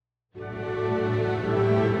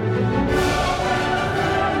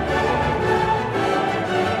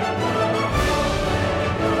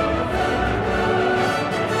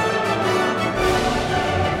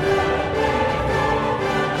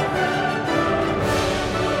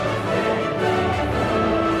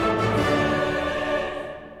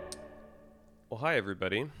Hi,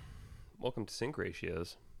 everybody. Welcome to Sync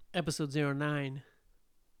Ratios. Episode 09.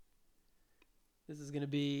 This is going to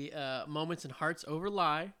be Moments in Hearts Over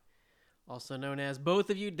Lie, also known as Both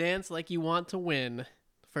of You Dance Like You Want to Win.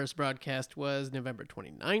 The first broadcast was November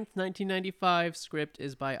 29th, 1995. Script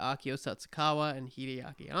is by Akio Satsukawa and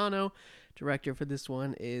Hideaki Anno. Director for this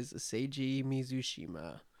one is Seiji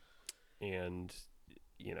Mizushima. And,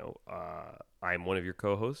 I'm one of your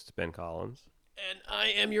co-hosts, Ben Collins. And I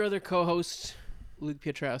am your other co-host, Luke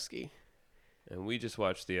Piotrowski. And we just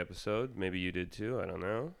watched the episode. Maybe you did too. I don't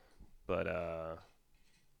know. But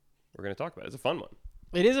we're going to talk about it. It's a fun one.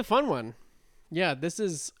 It is a fun one. Yeah, this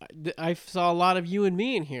is... I saw a lot of you and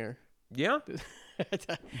me in here. Yeah?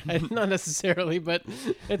 Not necessarily, but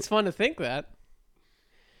it's fun to think that.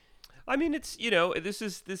 I mean, it's,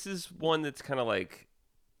 this is one that's kind of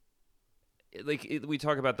we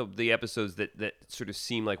talk about the episodes that sort of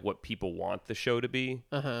seem like what people want the show to be.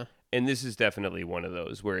 Uh-huh. And this is definitely one of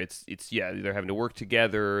those where it's they're having to work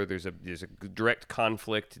together. There's a direct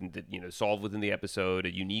conflict that solved within the episode,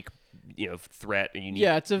 a unique threat, a unique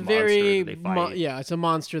it's a monster that they fight. it's a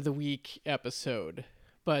monster of the week episode,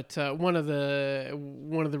 but one of the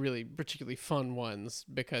really particularly fun ones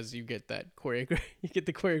because you get that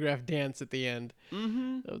choreographed dance at the end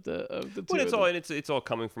of the two. Well, it's all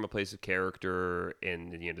coming from a place of character,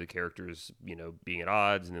 and the characters being at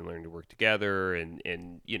odds and then learning to work together, and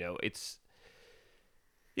it's.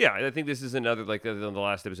 Yeah, I think this is another, like the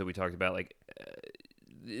last episode we talked about,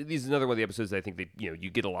 this is another one of the episodes that I think that you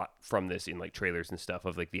get a lot from this in trailers and stuff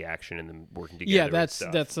of the action and them working together. Yeah,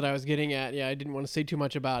 that's what I was getting at. Yeah, I didn't want to say too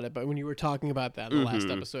much about it, but when you were talking about that in the last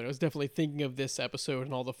episode, I was definitely thinking of this episode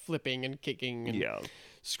and all the flipping and kicking and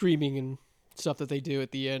screaming and stuff that they do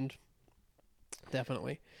at the end.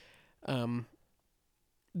 Definitely.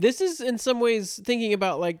 This is in some ways thinking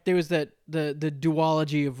about there was the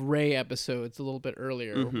duology of Rey episodes a little bit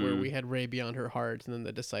earlier where we had Rey Beyond Her Heart and then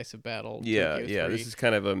the Decisive Battle. Yeah. This is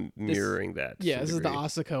kind of mirroring that. Yeah, this is the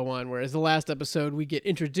Asuka one, whereas the last episode we get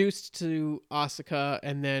introduced to Asuka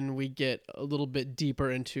and then we get a little bit deeper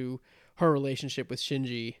into her relationship with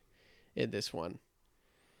Shinji in this one.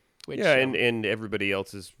 Which, and everybody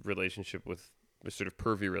else's relationship with. A sort of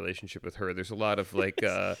pervy relationship with her. There's a lot of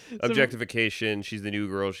objectification. She's the new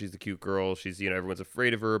girl. She's the cute girl. She's everyone's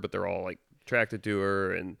afraid of her, but they're all attracted to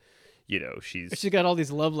her, and she's got all these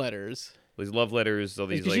love letters. These love letters. All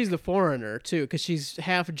these she's the foreigner too, because she's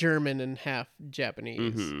half German and half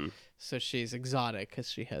Japanese. Mm-hmm. So she's exotic because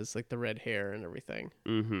she has the red hair and everything.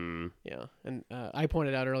 Mm-hmm. Yeah, and I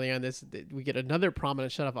pointed out early on this that we get another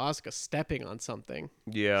prominent shot of Asuka stepping on something.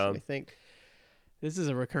 Yeah, so I think. This is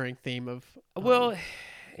a recurring theme of... and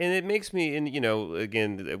it makes me, and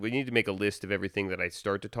again, we need to make a list of everything that I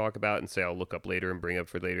start to talk about and say I'll look up later and bring up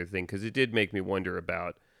for later thing, because it did make me wonder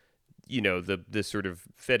about, the sort of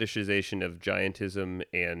fetishization of giantism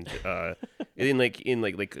and,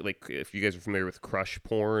 if you guys are familiar with crush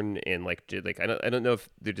porn and I don't know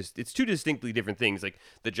if they're it's two distinctly different things,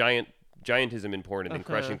 the giantism in porn and then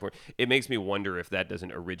crushing porn. It makes me wonder if that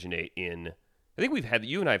doesn't originate in... I think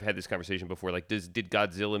you and I have had this conversation before. Did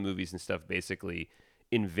Godzilla movies and stuff basically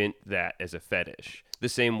invent that as a fetish? The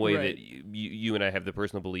same way that you and I have the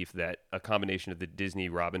personal belief that a combination of the Disney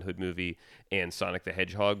Robin Hood movie and Sonic the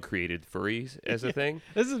Hedgehog created furries as a thing.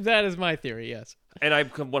 That is my theory, yes. And I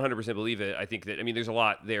 100% believe it. I think that, there's a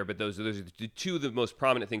lot there, but those are the two of the most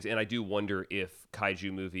prominent things. And I do wonder if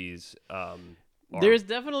kaiju movies... There's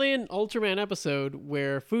definitely an Ultraman episode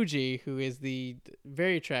where Fuji, who is the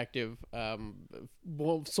very attractive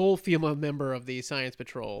sole female member of the Science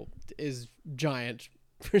Patrol, is giant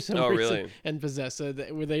for some reason really? And possessed. So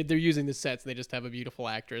where they're using the sets and they just have a beautiful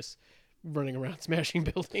actress running around smashing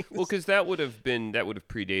buildings. Well, because that would have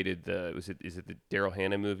predated is it the Daryl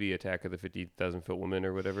Hannah movie, Attack of the 50,000 Foot Woman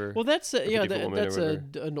or whatever? Well, that's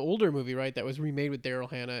an older movie, right? That was remade with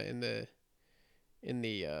Daryl Hannah in the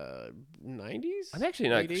 90s? I'm actually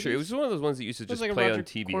not sure. It was one of those ones that used to just play on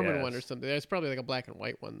TBS. Corman one or something. There's probably a black and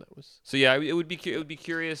white one that was. So yeah, it would be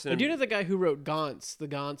curious. And I do know the guy who wrote Gantz. The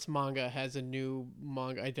Gantz manga has a new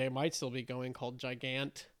manga. They might still be going called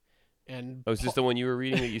Gigant. And is this the one you were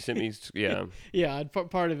reading that you sent me? Yeah. Yeah. And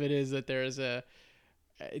part of it is that there is I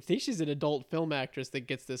think she's an adult film actress that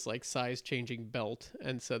gets this size changing belt,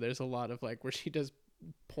 and so there's a lot of where she does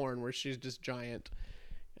porn where she's just giant,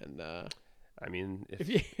 and. If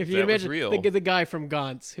you imagine real. the guy from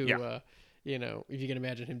Gantz who, if you can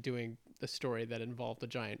imagine him doing the story that involved a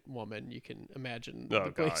giant woman, you can imagine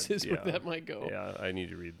the places where that might go. Yeah, I need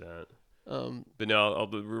to read that. But now I'll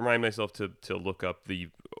remind myself to look up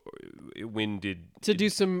when did to do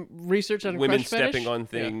some research on women crush stepping fetish? on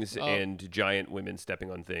things Yeah. and giant women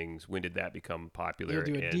stepping on things? When did that become popular? We'll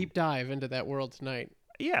do a And deep dive into that world tonight.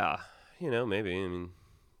 yeah, maybe. I mean,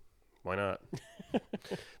 why not?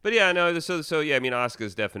 But yeah, no. So yeah. I mean,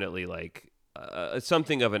 Asuka's definitely like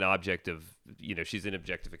something of an object of she's an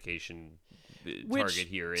objectification target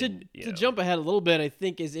here. To jump ahead a little bit, I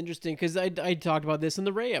think is interesting because I talked about this in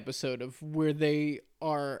the Rey episode of where they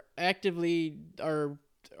are actively our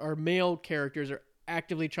male characters are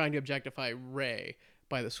actively trying to objectify Rey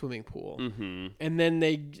by the swimming pool, and then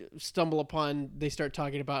they they start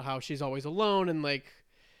talking about how she's always alone, and like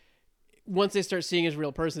once they start seeing as a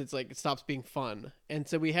real person, it's like it stops being fun, and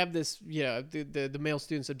so we have this the male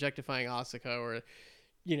students objectifying Asuka or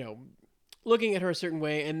looking at her a certain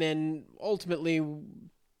way, and then ultimately,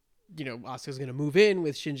 Asuka's going to move in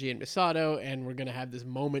with Shinji and Misato, and we're going to have this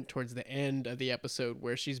moment towards the end of the episode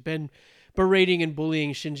where she's been berating and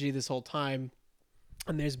bullying Shinji this whole time,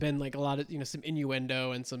 and there's been like a lot of some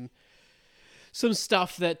innuendo and some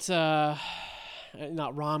stuff that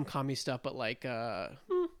not rom-commy stuff, but like close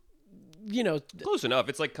enough.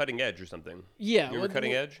 It's like Cutting Edge or something. Yeah, you remember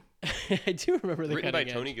Cutting Edge? I do remember the written by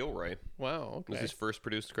Cutting Tony Edge. Gilroy. Wow, okay. It was his first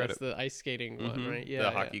produced credit. That's the ice skating one, right? Yeah,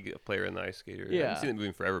 the hockey player and the ice skater. Yeah. I haven't seen the movie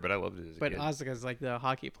in forever, but I loved it as a kid. But Asuka's like the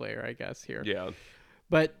hockey player, I guess, here. Yeah.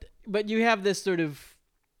 But you have this sort of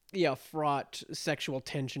fraught sexual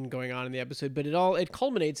tension going on in the episode, but it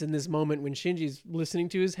culminates in this moment when Shinji's listening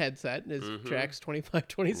to his headset, his tracks 25,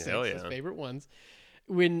 26, his favorite ones.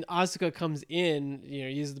 When Asuka comes in,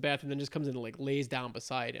 uses the bathroom, then just comes in and like lays down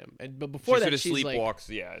beside him. But before that, she's sleepwalks.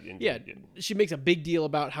 Like, she makes a big deal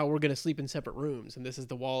about how we're gonna sleep in separate rooms, and this is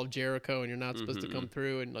the wall of Jericho, and you're not supposed to come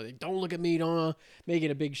through, and like, don't look at me, don't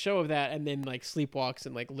making a big show of that, and then like sleepwalks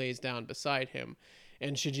and like lays down beside him,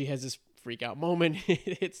 and Shinji has this freak out moment.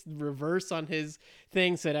 It's reverse on his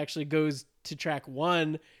thing, so it actually goes to track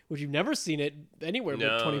 1, which you've never seen it anywhere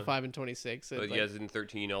but 25 and 26. But like, he has it in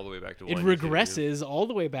 13 all the way back to 1. It regresses all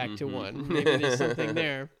the way back to 1. Maybe there's something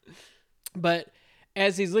there. But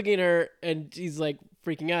as he's looking at her and he's like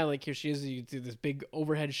freaking out, like here she is, you do this big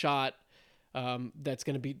overhead shot that's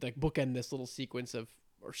going to be like bookend this little sequence of,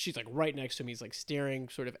 or she's like right next to him. He's like staring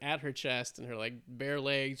sort of at her chest, and her like bare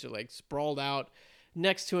legs are like sprawled out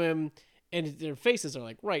next to him, and their faces are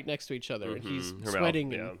like right next to each other, and he's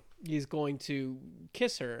sweating, and he's going to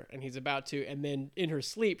kiss her, and he's about to, and then in her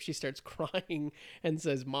sleep she starts crying and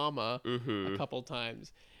says "mama" a couple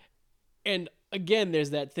times. And again,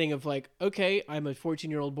 there's that thing of like, okay, I'm a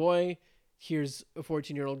 14-year-old boy, here's a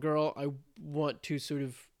 14-year-old girl, I want to sort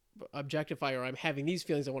of objectify her, I'm having these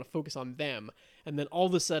feelings, I want to focus on them, and then all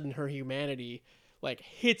of a sudden her humanity like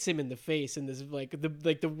hits him in the face, and this like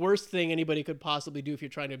the worst thing anybody could possibly do if you're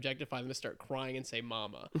trying to objectify them is start crying and say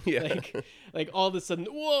 "mama." Yeah. Like all of a sudden,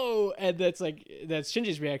 whoa, and that's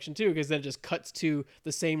Shinji's reaction too, because then it just cuts to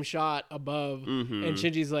the same shot above, and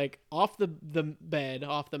Shinji's like off the bed,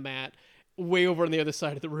 off the mat, way over on the other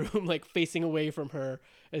side of the room, like facing away from her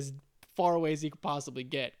as far away as you could possibly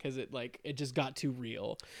get, because it just got too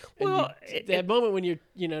real. Well, that moment when you're,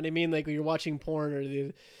 you know what I mean, like when you're watching porn or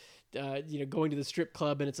the going to the strip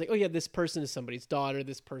club, and it's like, oh yeah, this person is somebody's daughter,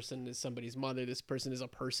 this person is somebody's mother, this person is a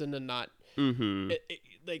person and not it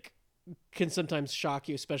like can sometimes shock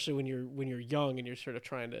you, especially when you're young and you're sort of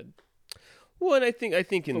trying to. Well, and I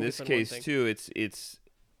think in this case too, it's it's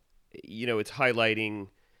highlighting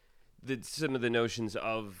some of the notions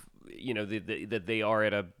of that they are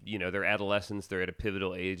at a their adolescence, they're at a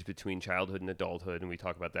pivotal age between childhood and adulthood, and we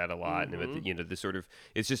talk about that a lot. And about the sort of,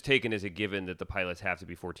 it's just taken as a given that the pilots have to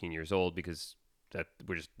be 14 years old, because that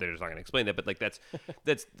they're just not going to explain that, but like that's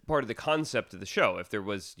part of the concept of the show. If there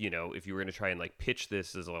was if you were going to try and like pitch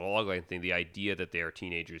this as a logline thing, the idea that they are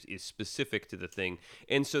teenagers is specific to the thing,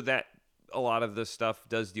 and so that a lot of the stuff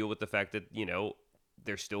does deal with the fact that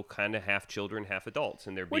they're still kind of half children, half adults,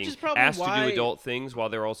 and they're being asked to do adult things while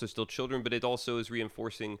they're also still children. But it also is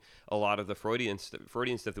reinforcing a lot of the Freudian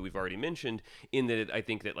stuff that we've already mentioned. In that, I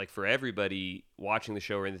think that like for everybody watching the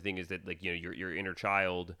show or anything, is that like your inner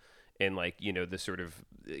child and like the sort of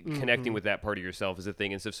connecting with that part of yourself is a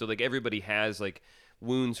thing and stuff. So like everybody has like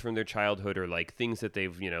wounds from their childhood or like things that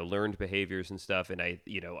they've learned behaviors and stuff. And I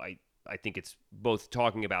think it's both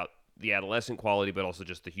talking about the adolescent quality, but also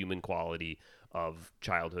just the human quality of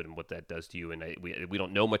childhood and what that does to you. And we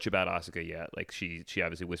don't know much about Asuka yet. Like she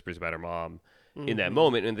obviously whispers about her mom in that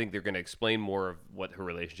moment, and I think they're going to explain more of what her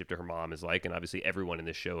relationship to her mom is like. And obviously everyone in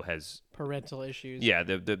this show has parental issues. Yeah,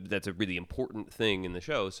 that's a really important thing in the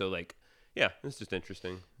show. So like, yeah, it's just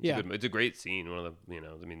interesting. It's a great scene. One of the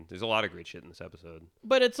I mean, there's a lot of great shit in this episode.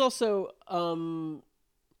 But it's also the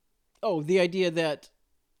idea that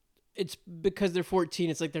it's because they're 14.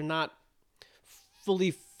 It's like they're not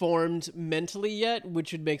fully formed mentally yet,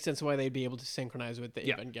 which would make sense why they'd be able to synchronize with the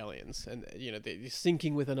Evangelions, and they're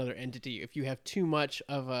syncing with another entity. If you have too much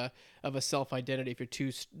of a self identity, if you're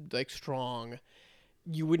too like strong,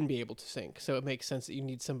 you wouldn't be able to sync. So it makes sense that you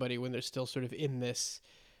need somebody when they're still sort of in this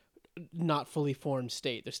not fully formed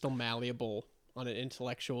state. They're still malleable on an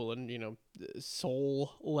intellectual and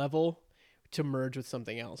soul level to merge with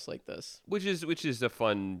something else like this. Which is a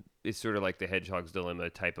fun. It's sort of like the Hedgehog's Dilemma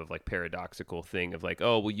type of like paradoxical thing of like,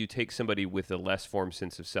 oh well, you take somebody with a less formed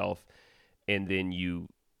sense of self, and then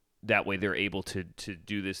that way they're able to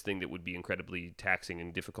do this thing that would be incredibly taxing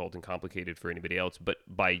and difficult and complicated for anybody else. But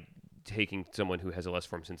by taking someone who has a less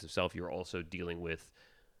formed sense of self, you're also dealing with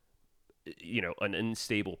an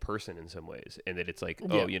unstable person in some ways, and that it's like,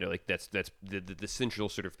 like that's the central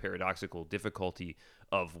sort of paradoxical difficulty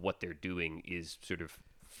of what they're doing is sort of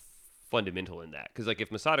fundamental in that. Because like if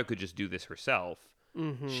Masato could just do this herself,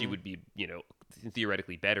 she would be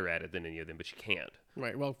theoretically better at it than any of them, but she can't.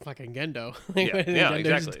 Right. Well, fucking Gendo.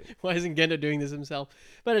 Exactly. Why isn't Gendo doing this himself?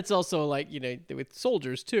 But it's also like with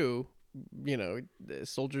soldiers too. The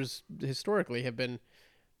soldiers historically have been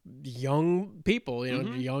young people,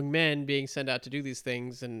 young men being sent out to do these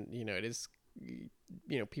things, and it is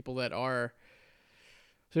people that are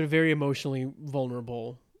sort of very emotionally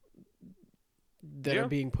vulnerable that are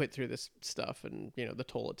being put through this stuff, and the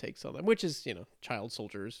toll it takes on them, which is child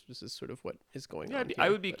soldiers. This is sort of what is going on here. I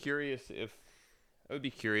would be curious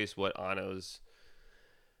what Anno's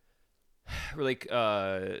like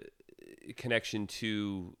connection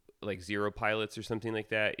to like Zero pilots or something like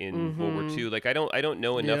that in World War II. Like I don't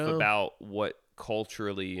know enough about what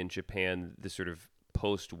culturally in Japan the sort of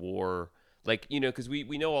post-war, like because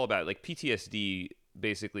we know all about it. Like PTSD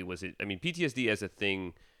basically was it. I mean PTSD as a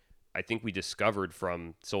thing, I think we discovered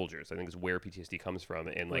from soldiers. I think is where PTSD comes from,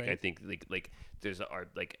 and like I think like there's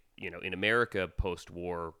in America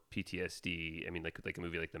post-war PTSD. I mean like a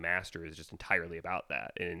movie like The Master is just entirely about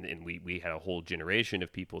that, and we had a whole generation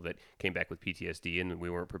of people that came back with PTSD, and we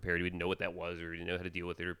weren't prepared. We didn't know what that was, or didn't know how to deal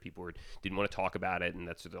with it, or people didn't want to talk about it, and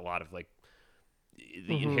that's a lot of like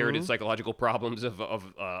the inherited psychological problems of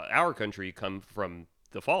our country come from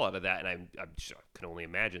the fallout of that. And I can only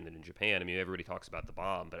imagine that in Japan, I mean, everybody talks about the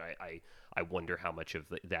bomb, but I wonder how much of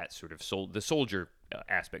that sort of the soldier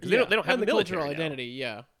aspect, because they don't have the a military cultural now. Identity,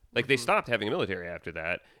 Like they stopped having a military after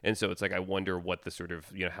that, and so it's like I wonder what the sort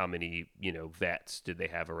of how many vets did they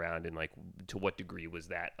have around, and like to what degree was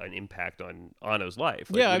that an impact on Anno's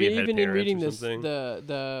life? Like, I mean, even in reading this, something?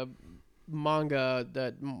 the manga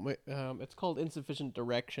that it's called Insufficient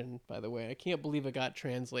Direction, by the way. I can't believe it got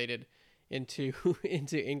translated into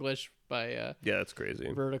English by that's crazy.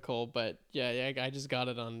 Vertical, but I just got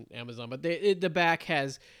it on Amazon. But the back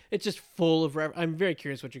it's just full of I'm very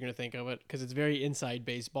curious what you're gonna think of it, because it's very inside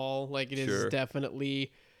baseball. Like it is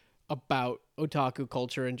definitely about otaku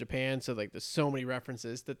culture in Japan. So like there's so many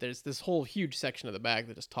references that there's this whole huge section of the back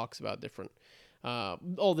that just talks about different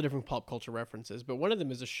all the different pop culture references. But one of them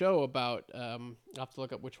is a show about I'll have to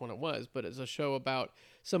look up which one it was, but it's a show about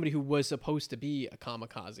somebody who was supposed to be a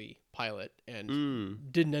kamikaze pilot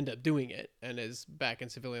and didn't end up doing it, and is back in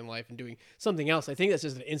civilian life and doing something else. I think that's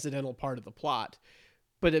just an incidental part of the plot,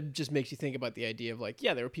 but it just makes you think about the idea of like,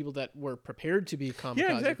 there were people that were prepared to be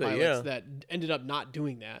kamikaze pilots that ended up not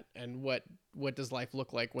doing that, and what does life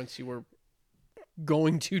look like once you were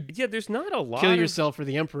going to there's not a lot kill yourself for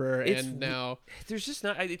the emperor, and now there's just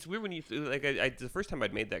not. It's weird when you like. The first time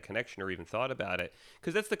I'd made that connection or even thought about it,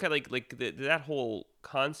 because that's the kind of like that whole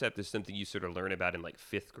concept is something you sort of learn about in like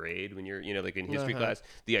 5th grade when you're like in history class.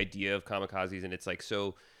 The idea of kamikazes, and it's like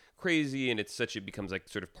so crazy, and it becomes like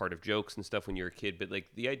sort of part of jokes and stuff when you're a kid. But like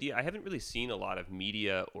the idea, I haven't really seen a lot of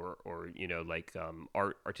media or like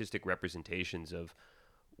artistic representations of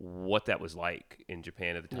what that was like in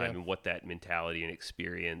Japan at the time, and what that mentality and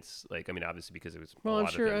experience, like, I mean, obviously because it was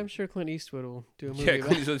I'm sure Clint Eastwood will do a movie.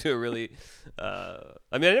 Clint Eastwood will do a really I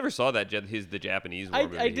mean, I never saw the Japanese war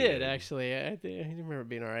movie. I did actually. I remember it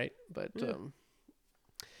being all right, but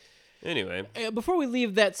anyway, before we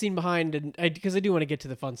leave that scene behind, and because I do want to get to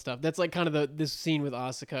the fun stuff, that's like kind of this scene with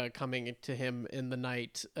Asuka coming to him in the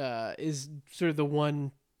night is sort of the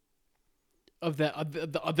one of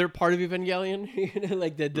the other part of Evangelion,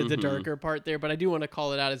 like the darker part there. But I do want to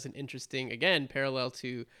call it out as an interesting, again, parallel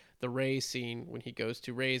to the Rei scene when he goes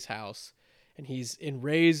to Rei's house and he's in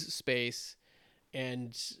Rei's space,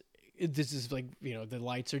 and this is like, the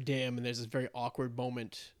lights are dim and there's this very awkward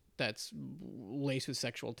moment that's laced with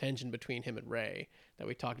sexual tension between him and Rei that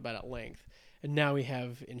we talked about at length. And now we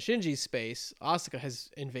have in Shinji's space, Asuka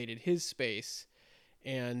has invaded his space,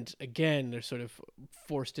 And again, they're sort of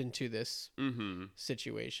forced into this Mm-hmm.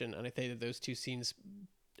 situation. And I think that those two scenes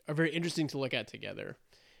are very interesting to look at together.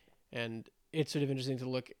 And it's sort of interesting to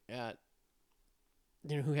look at,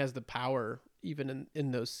 who has the power even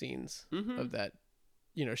in those scenes of that,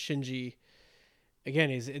 Shinji. Again,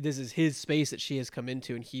 this is his space that she has come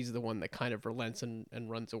into, and he's the one that kind of relents and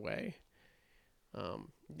runs away.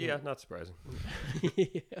 Yeah, not surprising.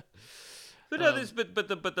 Yeah. But no,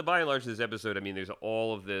 but the by and large of this episode, I mean, there's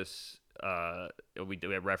all of this. We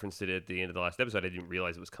referenced it at the end of the last episode. I didn't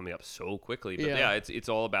realize it was coming up so quickly. But yeah, it's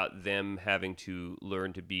all about them having to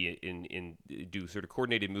learn to be do sort of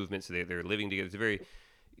coordinated movements. So they're living together. It's a very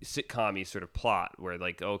sitcom-y sort of plot where,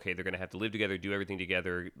 like, okay, they're going to have to live together, do everything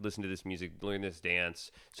together, listen to this music, learn this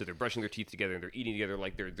dance. So they're brushing their teeth together and they're eating together.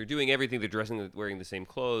 Like they're doing everything. They're dressing, wearing the same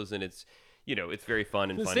clothes, and it's it's very fun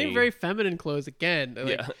and funny. Same very feminine clothes again.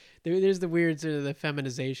 Like, there's the weird sort of the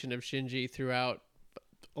feminization of Shinji throughout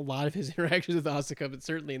a lot of his interactions with Asuka, but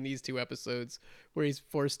certainly in these two episodes where he's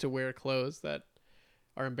forced to wear clothes that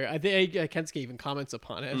are embarrassing. I think Kensuke even comments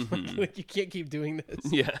upon it. Like, you can't keep doing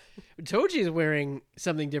this. Yeah. Toji is wearing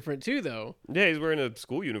something different too, though. Yeah, he's wearing a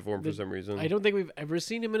school uniform for some reason. I don't think we've ever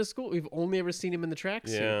seen him in a school. We've only ever seen him in the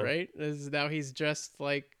tracksuit, right? Now he's dressed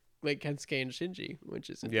like Kensuke and Shinji,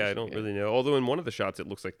 which is I don't really know. Although in one of the shots, it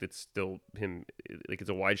looks like it's still him. Like it's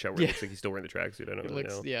a wide shot where it looks like he's still wearing the tracksuit. I don't really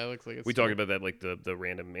know. Yeah, it looks like it's. We talked about that, like the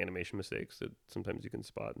random animation mistakes that sometimes you can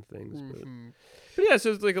spot in things. But yeah,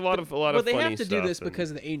 so it's like a lot of funny stuff. But they have to do this because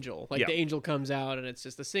of the angel. Like the angel comes out and it's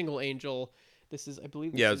just a single angel. This is, I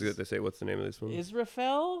believe. I was going to say, what's the name of this one?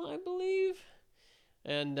 Israfel, I believe.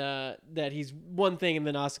 And that he's one thing, and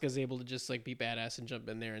then Asuka's able to just like be badass and jump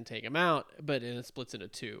in there and take him out. But it splits into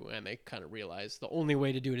two, and they kind of realize the only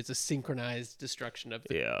way to do it is a synchronized destruction of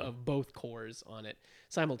of both cores on it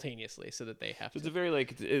simultaneously, so that they have to. It's a very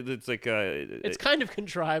it's kind of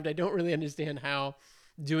contrived. I don't really understand how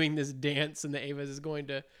doing this dance in the Avas is going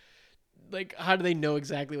to. Like, how do they know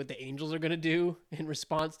exactly what the angels are going to do in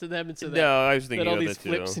response to them? And so that, I was thinking that all of these that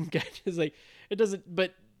flips too. and gadgets, like it doesn't,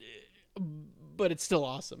 but it's still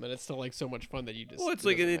awesome, and it's still like so much fun that you just. Well, it's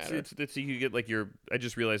like it's you get like I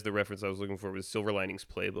just realized the reference I was looking for was Silver Linings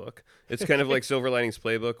Playbook. It's kind of like Silver Linings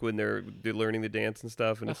Playbook when they're learning the dance and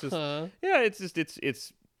stuff, and it's just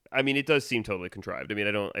it's. I mean, it does seem totally contrived. I mean,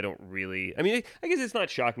 I don't really. I mean, I guess it's not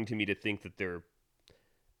shocking to me to think that they're.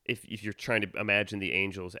 If you're trying to imagine the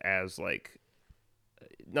angels as like,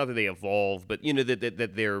 not that they evolve, but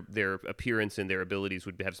that their appearance and their abilities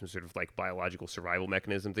would have some sort of like biological survival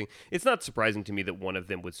mechanism thing. It's not surprising to me that one of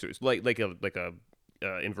them would like a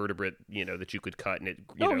invertebrate, that you could cut and it.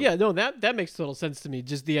 That makes total sense to me.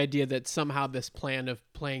 Just the idea that somehow this plan of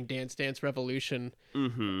playing Dance Dance Revolution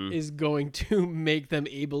is going to make them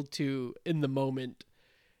able to, in the moment,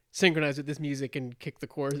 synchronize with this music and kick the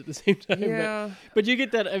chords at the same time. Yeah. But you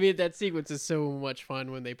get that. I mean, that sequence is so much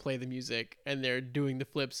fun when they play the music and they're doing the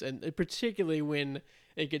flips, and particularly when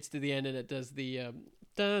it gets to the end and it does the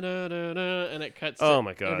da da da da, and it cuts. Oh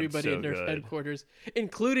my god! Everybody so in their good. headquarters,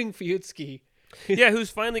 including Fuyutsuki. Yeah, who's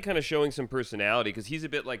finally kind of showing some personality because he's a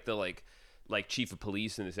bit like the like chief of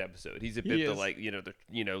police in this episode. He's a bit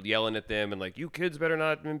yelling at them and like, you kids better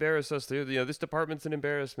not embarrass us. This department's an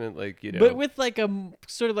embarrassment. But with like a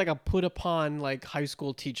sort of like a put upon like high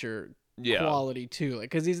school teacher quality too. Like,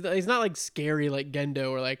 because he's not like scary like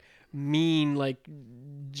Gendo or like mean like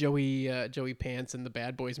Joey Pants in the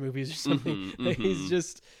Bad Boys movies or something. He's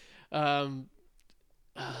just hanging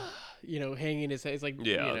his head. It's like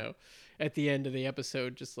at the end of the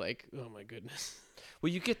episode, just like, oh my goodness.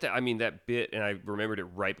 Well, you get that. I mean, that bit, and I remembered it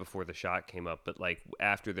right before the shot came up. But like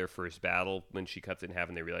after their first battle, when she cuts it in half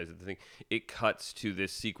and they realize that the thing, it cuts to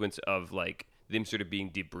this sequence of like them sort of being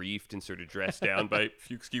debriefed and sort of dressed down by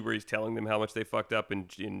Fuyutsuki, where he's telling them how much they fucked up, and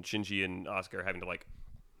Shinji and Asuka are having to like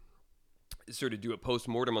sort of do a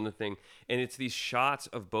post-mortem on the thing, and it's these shots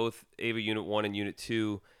of both Ava Unit 1 and Unit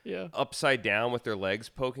 2 upside down with their legs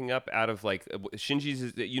poking up out of like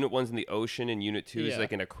Shinji's Unit 1's in the ocean and Unit 2 is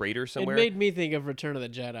like in a crater somewhere. It made me think of Return of the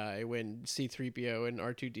Jedi when C-3PO and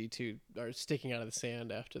R2-D2 are sticking out of the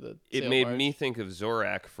sand after the It made me think of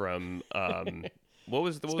Zorak from what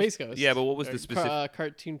was the Space Ghost? Yeah, but what was the specific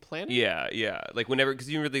Cartoon Planet? Yeah. Like whenever, because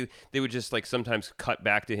they would just like sometimes cut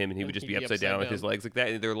back to him and he would just be upside down with his legs like that.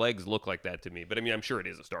 And their legs look like that to me. But I mean, I'm sure it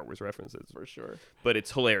is a Star Wars reference, for sure. But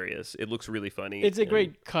it's hilarious. It looks really funny. It's a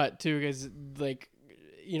great cut too, because like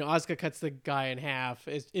Asuka cuts the guy in half.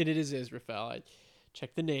 It is Israfel. I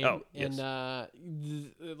checked the name, and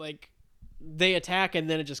like they attack, and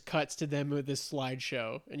then it just cuts to them with this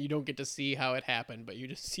slideshow, and you don't get to see how it happened, but you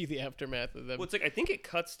just see the aftermath of them. Well, it's like I think it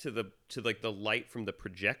cuts to like the light from the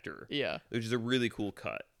projector. Yeah, which is a really cool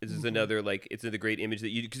cut. This is another like it's a great image that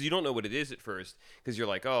you because you don't know what it is at first because you're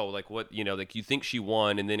like, oh, like what like you think she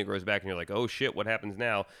won, and then it goes back and you're like, oh shit, what happens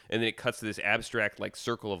now? And then it cuts to this abstract like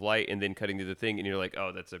circle of light, and then cutting to the thing, and you're like,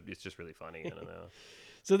 oh, it's just really funny. I don't know.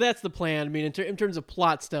 So that's the plan. I mean, in terms of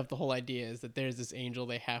plot stuff, the whole idea is that there's this angel.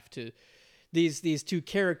 They have to. These two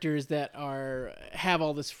characters that have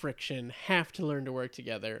all this friction have to learn to work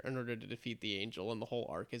together in order to defeat the angel, and the whole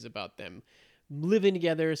arc is about them living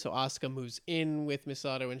together. So Asuka moves in with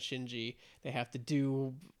Misato and Shinji. They have to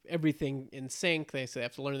do everything in sync. They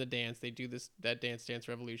have to learn the dance. They do that Dance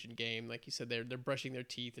Revolution game, like you said. They're brushing their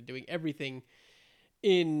teeth and doing everything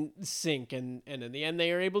in sync, and in the end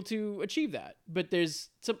they are able to achieve that. But there's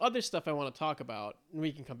some other stuff I want to talk about, and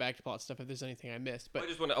we can come back to plot stuff if there's anything I missed. But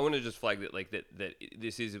I want to just flag that like that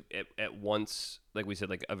this is at once, like we said,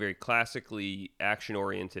 like a very classically action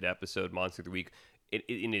oriented episode, Monster of the Week. It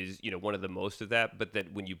is one of the most of that, but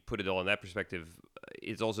that when you put it all in that perspective,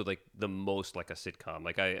 it's also like the most like a sitcom.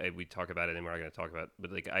 Like we talk about it and we're not going to talk about it,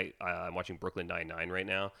 but like I'm watching Brooklyn Nine-Nine right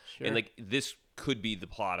now, and like this could be the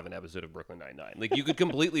plot of an episode of Brooklyn Nine-Nine. Like you could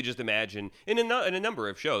completely just imagine in a number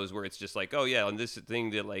of shows where it's just like, oh yeah, on this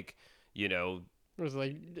thing that like it was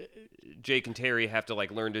like Jake and Terry have to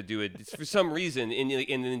like learn to do it for some reason, and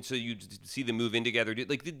then so you see them move in together.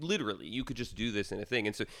 Like literally, you could just do this in a thing.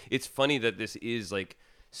 And so it's funny that this is like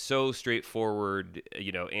so straightforward,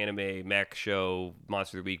 anime mech show,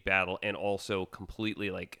 Monster of the Week battle, and also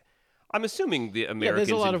completely like I'm assuming the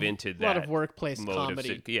Americans invented that. A lot of workplace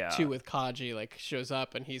comedy too with Kaji. Like shows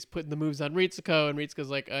up and he's putting the moves on Ritsuko, and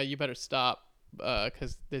Ritsuko's like, "You better stop."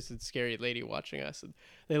 Because there's a scary lady watching us, and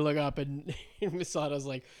they look up, and Misato's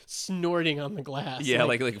like snorting on the glass. Yeah,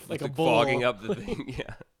 like a fogging up the thing.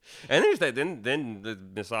 Yeah, and there's that. Then the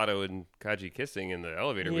Misato and Kaji kissing in the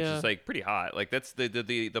elevator, which is like pretty hot. Like that's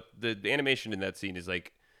the animation in that scene is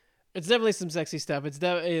like. It's definitely some sexy stuff. It's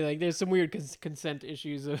definitely like there's some weird consent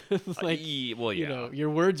issues of like your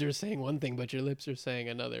words are saying one thing, but your lips are saying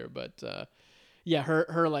another. But yeah,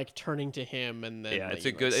 her like turning to him and then it's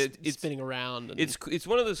a good it's spinning around. And, it's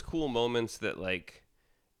one of those cool moments that like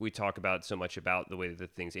we talk about so much about the way that the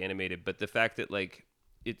thing's animated, but the fact that like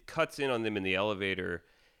it cuts in on them in the elevator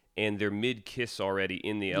and they're mid kiss already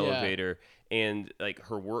in the elevator, and like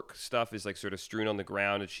her work stuff is like sort of strewn on the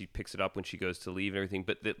ground, and she picks it up when she goes to leave and everything,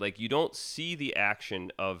 but that like you don't see the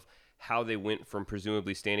action of how they went from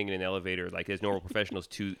presumably standing in an elevator like as normal professionals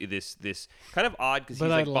to this kind of odd because he's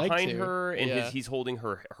like behind her and he's holding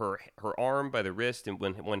her arm by the wrist in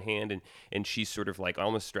one hand and she's sort of like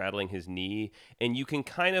almost straddling his knee, and you can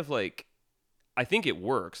kind of like I think it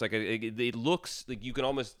works like it looks like you can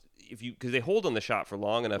almost because they hold on the shot for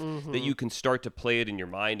long enough that you can start to play it in your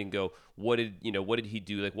mind and go, what did he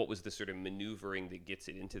do? Like, what was the sort of maneuvering that gets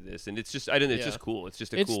it into this? And it's just, I don't know, it's just cool. It's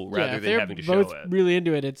just cool rather than having to show it. Really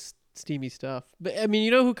into it. It's steamy stuff. But I mean,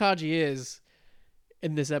 you know who Kaji is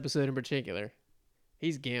in this episode in particular?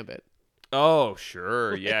 He's Gambit. Oh,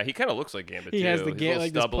 sure. Yeah. He kind of looks like Gambit, he has the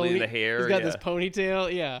like stubble in the hair. He's got this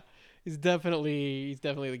ponytail. Yeah. He's definitely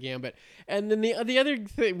the Gambit. And then the other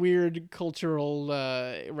weird cultural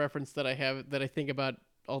reference that I have that I think about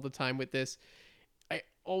all the time with this, I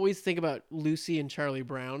always think about Lucy and Charlie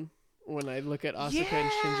Brown when I look at Asuka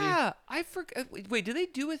and Shinji. Yeah, I forgot. Wait, do they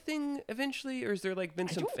do a thing eventually, or has there like been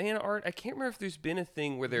some fan art? I can't remember if there's been a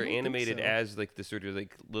thing where they're animated as like the sort of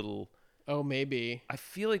like little. Oh, maybe. I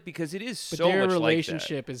feel like because it is but so much like that. Their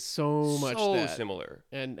relationship is so much that. Similar.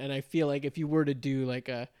 And I feel like if you were to do like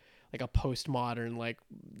a postmodern like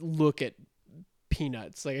look at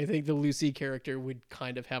Peanuts, like I think the Lucy character would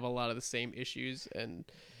kind of have a lot of the same issues. And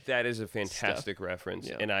that is a fantastic reference.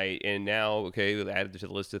 Yeah. And now we'll add it to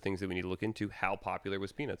the list of things that we need to look into. How popular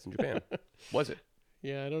was Peanuts in Japan? Was it?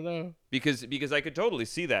 Yeah, I don't know. Because I could totally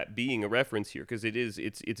see that being a reference here because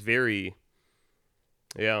it's very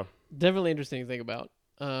definitely interesting to think about.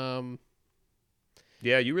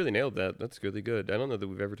 Yeah, you really nailed that. That's really good. I don't know that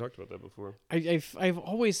we've ever talked about that before. I've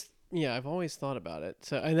always thought about it.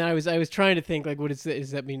 So and then I was trying to think like, what does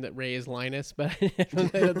that mean that Ray is Linus? But I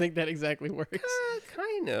don't think that exactly works.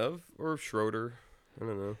 Kind of, or Schroeder. I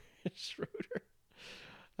don't know. Schroeder.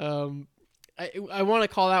 I want to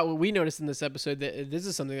call out what we noticed in this episode. That this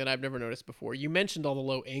is something that I've never noticed before. You mentioned all the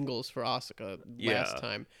low angles for Asuka last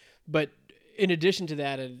time, but in addition to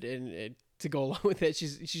that, and to go along with it,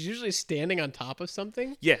 she's usually standing on top of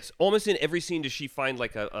something. Yes, almost in every scene does she find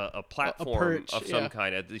like a platform perch, of some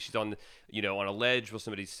kind. She's on on a ledge while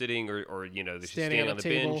somebody's sitting, or she's standing on the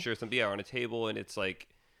table. bench or something. Yeah, on a table, and it's like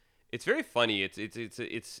It's very funny.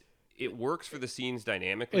 It works for the scenes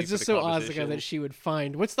dynamically. It's just for the so composition. Asuka that she would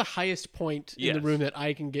find what's the highest point in the Yes. room that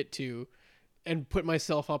I can get to, and put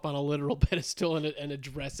myself up on a literal pedestal and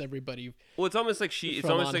address everybody. Well, it's almost like she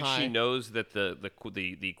from on she high. knows that the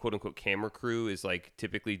quote unquote camera crew is like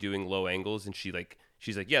typically doing low angles, and she's like,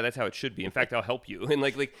 yeah, that's how it should be. In fact, I'll help you. And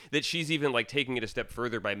like that she's even like taking it a step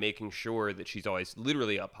further by making sure that she's always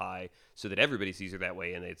literally up high so that everybody sees her that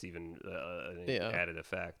way, and it's even an added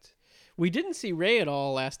effect. We didn't see Rey at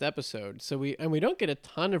all last episode, so we don't get a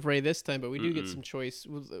ton of Rey this time, but we do get some choice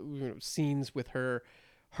scenes with her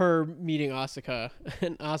meeting Asuka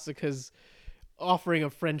and Asuka's offering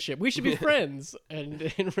of friendship. We should be friends, and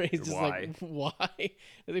Rey's just like, why?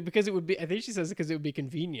 Because it would be. I think she says because it would be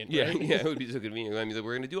convenient. Yeah, right? yeah, it would be so convenient. I mean,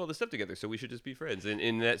 we're gonna do all this stuff together, so we should just be friends. And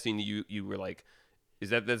in that scene, you were like, is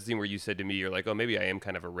that's the scene where you said to me, you're like, oh, maybe I am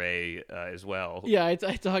kind of a Rey as well. Yeah, I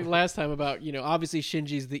talked last time about, obviously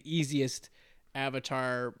Shinji's the easiest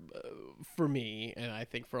avatar for me, and I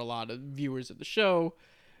think for a lot of viewers of the show.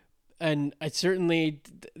 And I certainly,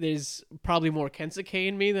 there's probably more Kensuke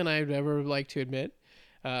in me than I'd ever like to admit.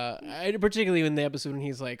 Particularly in the episode when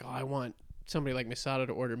he's like, oh, I want somebody like Misato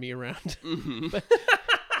to order me around.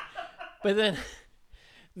 but then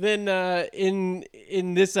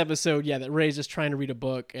in this episode, yeah, that Rey's just trying to read a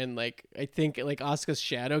book, and like I think like Asuka's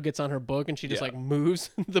shadow gets on her book, and she just like moves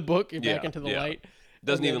the book back into the light.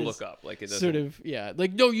 Doesn't even look up, like it doesn't. Sort of, yeah,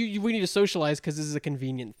 like no, we need to socialize because this is a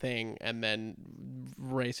convenient thing, and then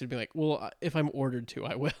Rey should be like, well, if I'm ordered to,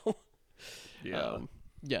 I will. Yeah.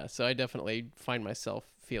 Yeah, so I definitely find myself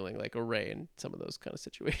feeling like a Rey in some of those kind of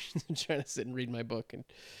situations and trying to sit and read my book and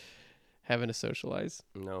having to socialize.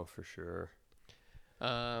 No, for sure.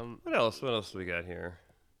 What else? What else do we got here?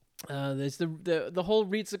 There's the whole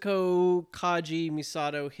Ritsuko, Kaji,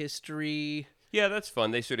 Misato history. Yeah, that's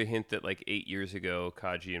fun. They sort of hint that like 8 years ago,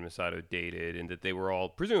 Kaji and Misato dated, and that they were all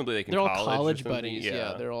presumably like in they're all college college or something. buddies.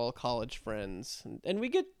 Yeah, they're all college friends, and we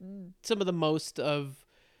get some of the most of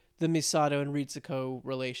the Misato and Ritsuko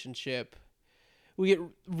relationship. We get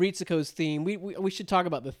Ritsuko's theme. We should talk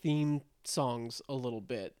about the theme songs a little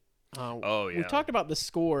bit. We've talked about the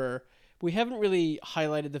score. We haven't really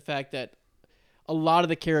highlighted the fact that a lot of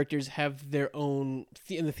the characters have their own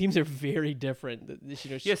and the themes are very different.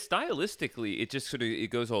 Yeah, stylistically, it just sort of it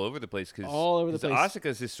goes all over the place because all over the place.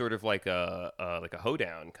 Asuka's is sort of like a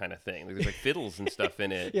hoedown kind of thing. There's like fiddles and stuff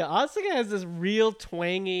in it. Yeah, Asuka has this real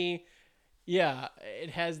twangy. Yeah, it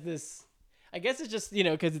has this. I guess it's just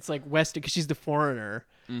because it's like Western because she's the foreigner,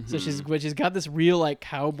 so she's got this real like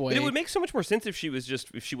cowboy. But it would make so much more sense if she was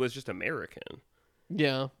just American.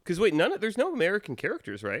 Yeah, because wait, there's no American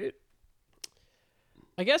characters, right?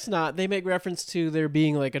 I guess not. They make reference to there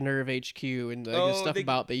being like a Nerve HQ and stuff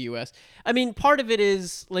about the U.S. I mean, part of it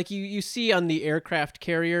is like you see on the aircraft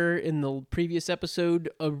carrier in the previous episode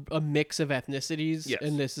a mix of ethnicities, yes.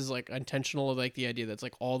 And this is like intentional, like the idea that's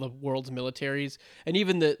like all the world's militaries and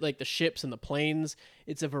even the ships and the planes.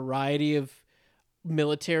 It's a variety of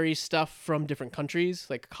military stuff from different countries,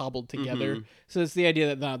 like cobbled together. So it's the idea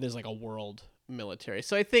that now there's like a world military.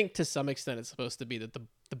 So I think to some extent it's supposed to be that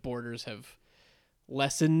the borders have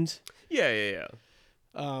lessened. Yeah.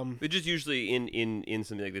 But just usually in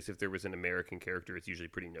something like this, if there was an American character, it's usually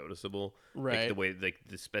pretty noticeable, right? Like the way, like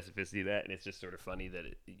the specificity of that, and it's just sort of funny that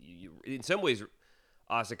you in some ways,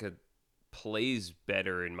 Asuka plays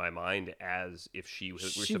better in my mind as if she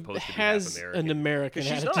was supposed to be half American. An American.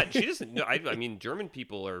 She's not. She doesn't. No, I mean, German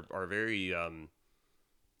people are very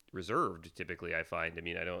reserved typically. I find. I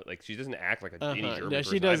mean, I don't like. She doesn't act like any German. No,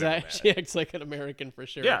 she person does. She acts like an American for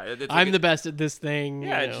sure. Yeah, I'm the best at this thing.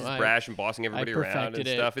 Yeah, and she's brash and bossing everybody around and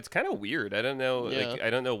stuff. It's kind of weird. I don't know. Yeah. Like, I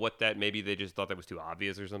don't know what that. Maybe they just thought that was too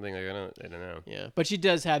obvious or something. Like, I don't know. Yeah, but she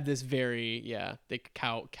does have this very the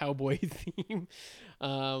cowboy theme.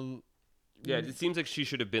 Yeah, it seems like she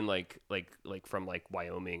should have been like from like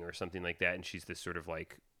Wyoming or something like that, and she's this sort of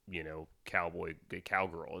like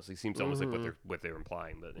cowgirl. It seems almost like what they're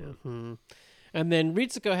implying, but yeah. And then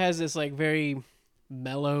Ritsuko has this like very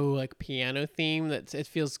mellow like piano theme that it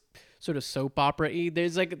feels sort of soap opera-y.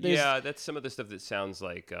 There's that's some of the stuff that sounds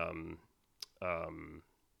like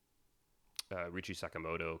Richie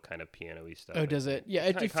Sakamoto kind of piano-y stuff. Oh, does it? Yeah,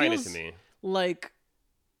 it kind feels of to me like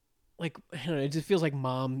I don't know, it just feels like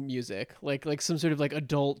mom music, like some sort of like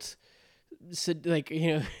adult, like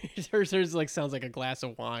hers like sounds like a glass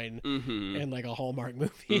of wine and like a Hallmark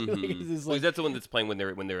movie. Like, that's the one that's playing when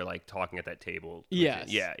they're like talking at that table.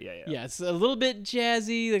 Yes. Yeah. It's a little bit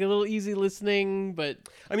jazzy, like a little easy listening, but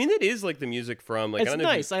I mean it is like the music from like it's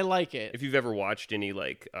nice. I like it. If you've ever watched any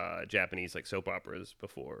like Japanese like soap operas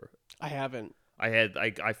before. I haven't.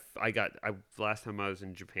 last time I was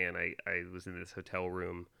in Japan, I was in this hotel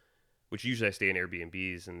room, which usually I stay in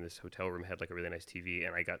Airbnbs, and this hotel room had like a really nice TV,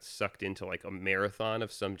 and I got sucked into like a marathon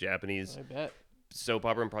of some Japanese I bet. soap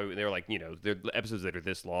opera, and probably they were like, they're episodes that are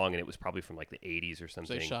this long, and it was probably from like the 80s or So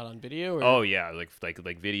something. they shot on video? Or? Oh yeah,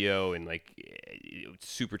 like video and like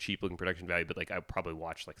super cheap looking production value, but like I probably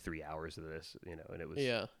watched like 3 hours of this, and it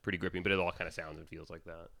was pretty gripping. But it all kind of sounds and feels like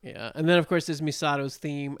that. Yeah, and then of course there's Misato's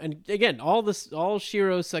theme, and again all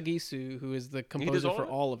Shiro Sagisu, who is the composer for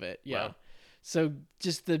all of it. Yeah, wow. So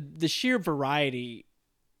just the sheer variety.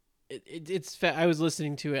 I was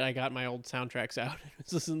listening to it. I got my old soundtracks out. I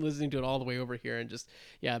was listening to it all the way over here, and just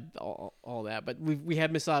all that. But we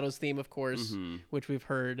have Misato's theme, of course, which we've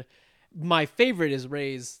heard. My favorite is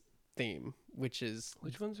Rei's theme, which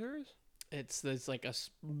one's hers? It's like a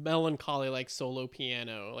melancholy, like solo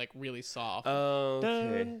piano, like really soft. Oh,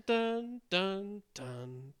 okay. Dun dun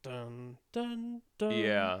dun dun dun dun.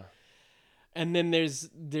 Yeah. And then there's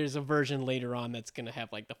a version later on that's gonna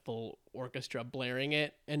have like the full orchestra blaring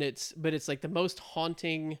it, and it's like the most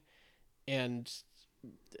haunting and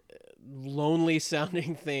lonely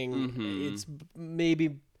sounding thing. It's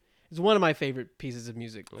one of my favorite pieces of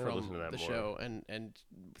music from the show, and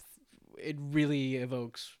it really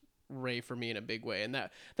evokes Rei for me in a big way. And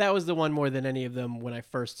that was the one more than any of them when I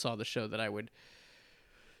first saw the show that I would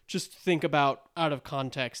just think about out of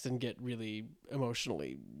context and get really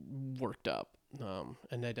emotionally worked up.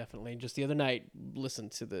 And I definitely just the other night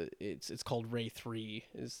listened to it's called Rei 3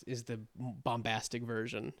 is the bombastic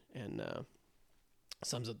version, and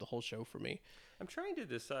sums up the whole show for me. I'm trying to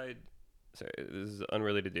decide. Sorry, this is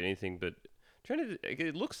unrelated to anything, but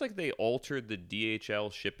it looks like they altered the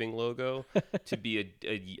DHL shipping logo to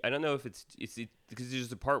be I don't know if it's because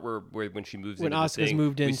there's a part where when she moves when into Asuka's the thing,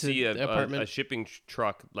 moved we into see the apartment, a shipping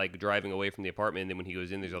truck like driving away from the apartment, and then when he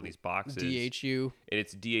goes in, there's all these boxes. DHU, and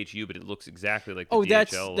it's DHU, but it looks exactly like the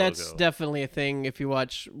DHL logo. That's definitely a thing. If you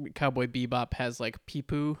watch Cowboy Bebop, has like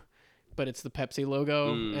Peepoo, but it's the Pepsi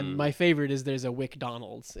logo. And my favorite is there's a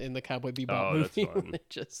WcDonald's in the Cowboy Bebop movie. That's fun.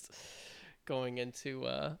 Just going into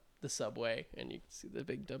the subway, and you can see the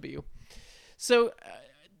big W. So,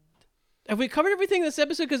 have we covered everything in this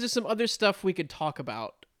episode? Because there's some other stuff we could talk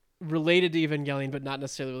about related to Evangelion, but not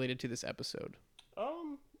necessarily related to this episode.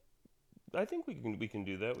 I think we can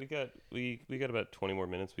do that. We got about 20 more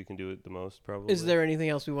minutes. We can do it the most probably. Is there anything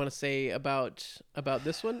else we want to say about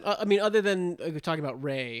this one? I mean, other than talking about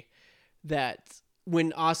Rei, that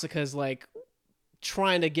when Asuka's like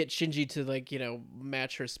trying to get Shinji to like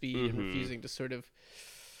match her speed and refusing to sort of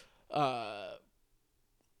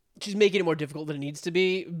she's making it more difficult than it needs to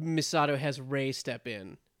be, Misato has Rei step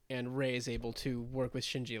in, and Rei is able to work with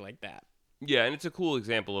Shinji like that. Yeah, and it's a cool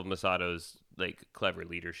example of Misato's like clever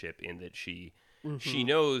leadership in that she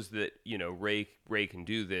knows that Rei can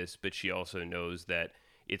do this, but she also knows that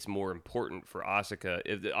it's more important for Asuka.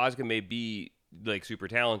 If Asuka may be like super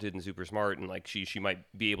talented and super smart, and like she might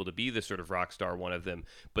be able to be the sort of rock star one of them,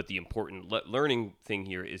 but the important learning thing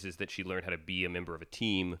here is that she learned how to be a member of a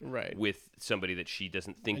team with somebody that she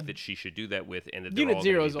doesn't think that she should do that with, and that Unit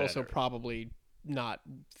Zero is also probably not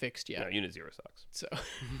fixed yet. No, Unit Zero sucks. So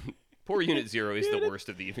poor Unit Zero is the worst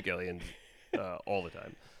of the Evangelions all the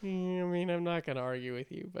time. I mean, I'm not going to argue with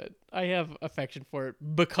you, but I have affection for it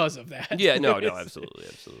because of that. Yeah, no, absolutely.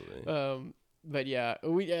 But yeah,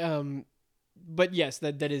 but yes,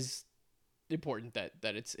 that is important that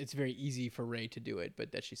it's very easy for Rei to do it,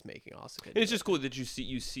 but that she's making Asuka. And it's just cool that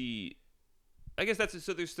you see. I guess that's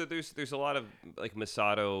so. There's a lot of like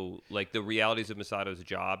Misato, like the realities of Misato's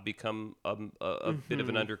job become a bit of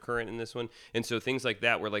an undercurrent in this one, and so things like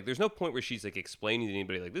that where like there's no point where she's like explaining to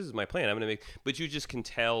anybody like this is my plan I'm gonna make, but you just can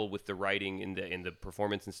tell with the writing and the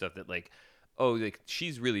performance and stuff that like, oh, like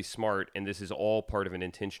she's really smart, and this is all part of an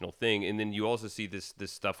intentional thing. And then you also see this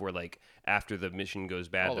stuff where like after the mission goes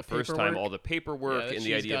bad the first time, all the paperwork and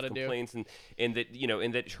the idea of complaints and that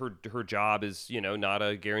and that her job is not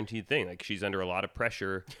a guaranteed thing. Like she's under a lot of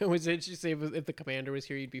pressure. Was it she say if the commander was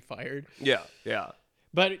here you'd be fired? Yeah.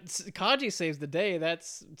 But Kaji saves the day.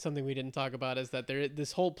 That's something we didn't talk about, is that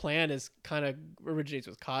this whole plan is kind of originates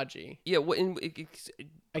with Kaji. Yeah,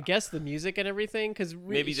 I guess the music and everything, because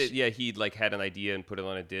maybe he like had an idea and put it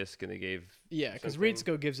on a disc, and they gave because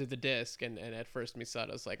Ritsuko gives her the disc, and at first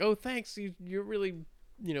Misato's like, oh thanks, you're really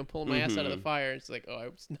pulling my ass out of the fire. It's like, oh,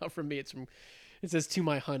 it's not from me, it says to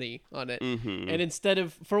my honey on it. And instead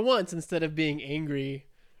of being angry,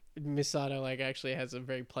 Misato like actually has a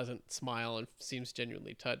very pleasant smile and seems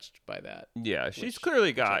genuinely touched by that. Yeah, she's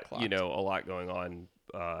clearly got a lot going on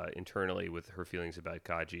internally with her feelings about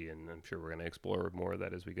Kaji, and I'm sure we're going to explore more of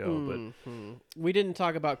that as we go. But we didn't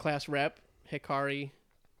talk about class rep. Hikari,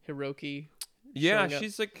 Hiroki. Yeah, showing up.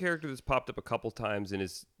 she's like a character that's popped up a couple times and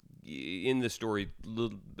is in the story a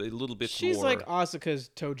little bit She's more. like Asuka's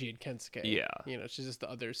Toji and Kensuke. Yeah. You know, she's just the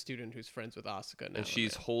other student who's friends with Asuka now. and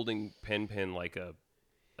she's holding Pen like a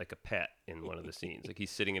pet in one of the scenes. Like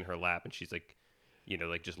he's sitting in her lap and she's like,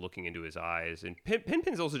 like just looking into his eyes. And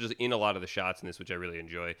Pen's also just in a lot of the shots in this, which I really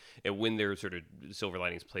enjoy. And when they're sort of Silver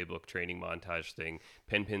Linings Playbook training montage thing,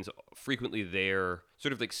 Pen's frequently there,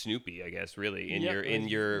 sort of like Snoopy, I guess, really in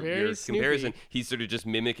your very comparison. Snoopy. He's sort of just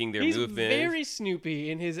mimicking their He's movements. very Snoopy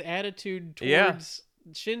in his attitude Yeah. towards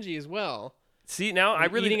Shinji as well. See, now I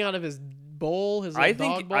really eating out of his bowl, his I dog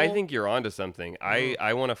think bowl. I think you're onto something.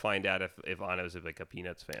 I want to find out if Anna's like a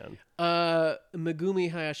Peanuts fan. Megumi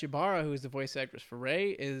Hayashibara, who is the voice actress for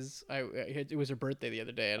Rei, it was her birthday the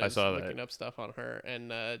other day, and I was saw looking that. up stuff on her,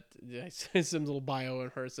 and I said some little bio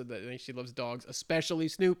on her said that she loves dogs, especially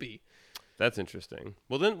Snoopy. That's interesting.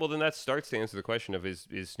 Well, then that starts to answer the question of is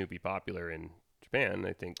Snoopy popular in Japan?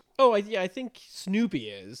 I think. Oh, I think Snoopy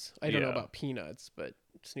is. I don't know Yeah. about Peanuts, but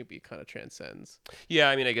Snoopy kind of transcends. Yeah,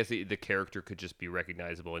 I mean, I guess the character could just be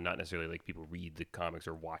recognizable and not necessarily like people read the comics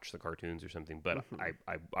or watch the cartoons or something. But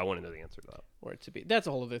I want to know the answer to that. Or to be. That's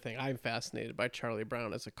a whole other thing. I'm fascinated by Charlie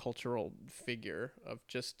Brown as a cultural figure of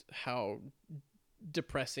just how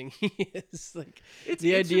depressing he is. Like It's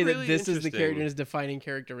the idea really that this is the interesting. character, his defining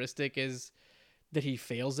characteristic is that he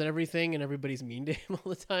fails at everything and everybody's mean to him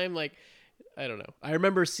all the time. Like, I don't know. I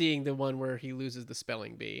remember seeing the one where he loses the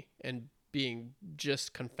spelling bee and being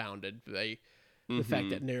just confounded by the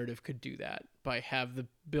fact that narrative could do that, by have the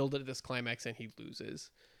build at this climax and he loses.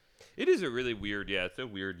 It is a really weird, it's a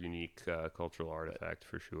weird, unique cultural artifact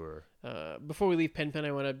for sure. Before we leave Pen,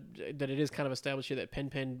 I want to that it is kind of established here that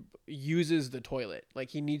Pen uses the toilet. Like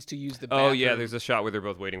he needs to use the bathroom. Oh yeah, there's a shot where they're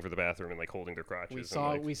both waiting for the bathroom and like holding their crotches.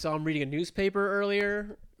 We saw him reading a newspaper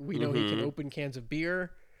earlier. We know he can open cans of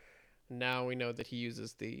beer. Now we know that he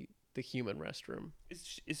uses the human restroom.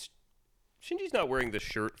 Is Shinji's not wearing the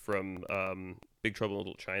shirt from Big Trouble in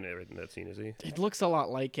Little China in that scene, is he? It looks a lot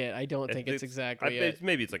like it. I don't think it's exactly it.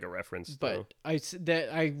 Maybe it's like a reference. But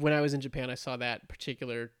when I was in Japan, I saw that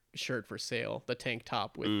particular shirt for sale, the tank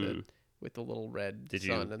top with the little red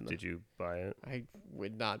sun. Did you buy it? I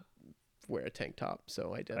would not wear a tank top,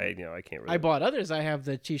 so I didn't. I can't really. I bought others. I have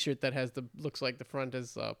the T-shirt that has looks like the front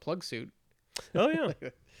is a plug suit. Oh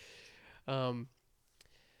yeah.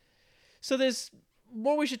 So there's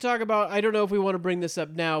more we should talk about. I don't know if we want to bring this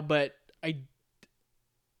up now, but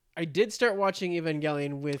I did start watching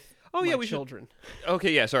Evangelion with my children.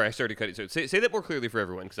 Okay, yeah. Sorry, I started cutting. So say that more clearly for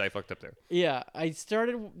everyone because I fucked up there. Yeah, I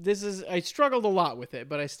struggled a lot with it,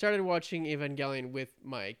 but I started watching Evangelion with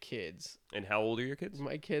my kids. And how old are your kids?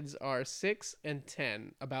 My kids are 6 and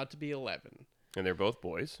 10, about to be 11. And they're both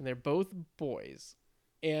boys. And they're both boys.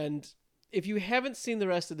 And if you haven't seen the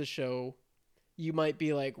rest of the show, you might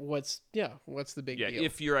be like, what's the big deal? Yeah,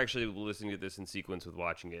 if you're actually listening to this in sequence with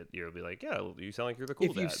watching it, you'll be like, yeah, you sound like you're the cool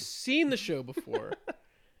if dad. you've seen the show before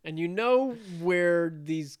and you know where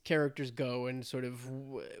these characters go and sort of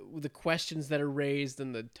the questions that are raised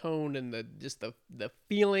and the tone and the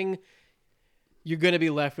feeling you're going to be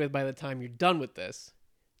left with by the time you're done with this,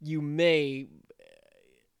 you may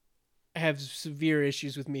have severe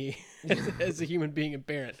issues with me as a human being and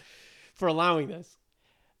parent for allowing this.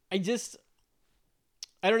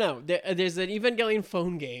 I don't know. There's an Evangelion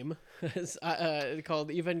phone game called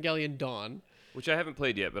Evangelion Dawn. Which I haven't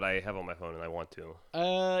played yet, but I have on my phone and I want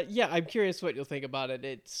to. Yeah, I'm curious what you'll think about it.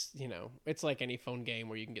 It's, it's like any phone game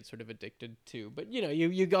where you can get sort of addicted to. But,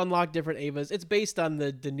 you unlock different Avas. It's based on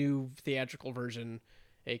the new theatrical version,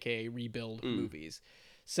 aka rebuild movies.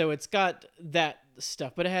 So it's got that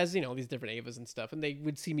stuff, but it has, these different Avas and stuff. And they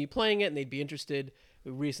would see me playing it and they'd be interested.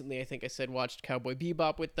 We recently, I think I said, watched Cowboy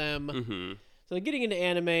Bebop with them. Mm-hmm. So getting into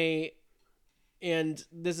anime, and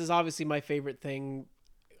this is obviously my favorite thing.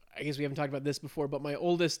 I guess we haven't talked about this before, but my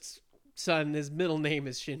oldest son, his middle name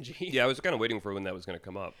is Shinji. Yeah, I was kind of waiting for when that was going to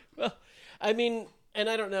come up. Well, I mean, and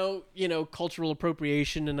I don't know, cultural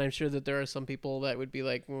appropriation, and I'm sure that there are some people that would be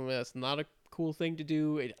like, that's not a cool thing to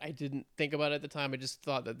do. I didn't think about it at the time. I just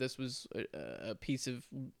thought that this was a piece of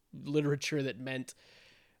literature that meant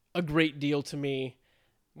a great deal to me.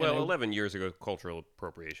 Well, 11 years ago, cultural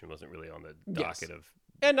appropriation wasn't really on the docket of...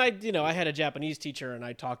 And I had a Japanese teacher, and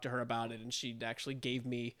I talked to her about it, and she actually gave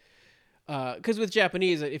me... Because with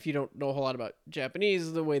Japanese, if you don't know a whole lot about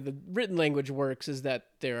Japanese, the way the written language works is that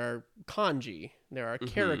there are kanji. There are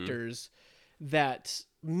characters that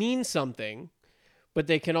mean something, but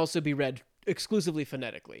they can also be read exclusively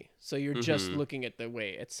phonetically. So you're just looking at the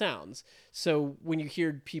way it sounds. So when you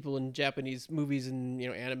hear people in Japanese movies and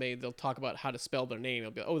anime, they'll talk about how to spell their name.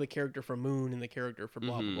 They'll be like, oh, the character for Moon and the character for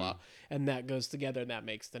blah blah blah, and that goes together and that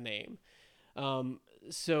makes the name.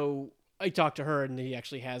 So I talked to her, and he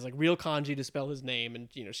actually has like real kanji to spell his name, and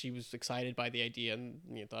she was excited by the idea and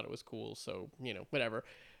thought it was cool. So whatever.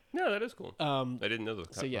 No, that is cool. I didn't know the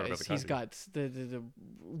So yeah, about the he's kanji. got the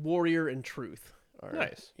warrior and truth.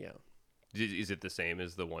 Nice. Yeah. Is it the same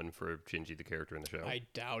as the one for Shinji, the character in the show? I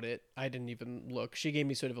doubt it. I didn't even look. She gave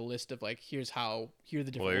me sort of a list of like, here are the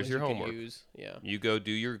different Well, here's ones your you homework. could use. Yeah, You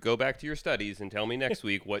go back to your studies and tell me next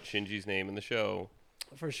week what Shinji's name in the show.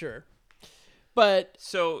 for sure. But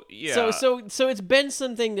So yeah. so it's been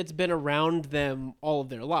something that's been around them all of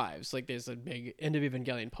their lives. Like there's a big End of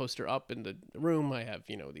Evangelion poster up in the room. I have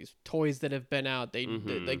these toys that have been out. They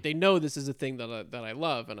know this is a thing that I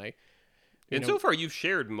love, and I. And so far, you've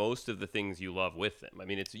shared most of the things you love with them. I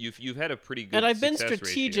mean, you've had a pretty good. And I've been success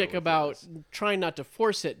strategic ratio with about this. trying not to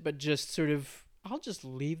force it, but just sort of, I'll just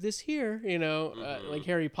leave this here, like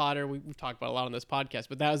Harry Potter. We've talked about a lot on this podcast,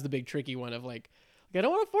 but that was the big tricky one of like I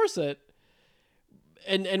don't want to force it.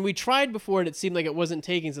 And we tried before, and it seemed like it wasn't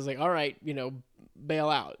taking. So it's like, all right, bail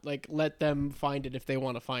out. Like let them find it if they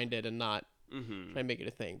want to find it, and not try and make it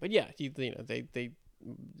a thing. But yeah, they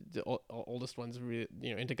the oldest ones really,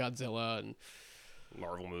 into Godzilla and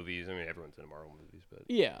Marvel movies. I mean, everyone's into Marvel movies, but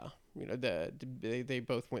yeah, they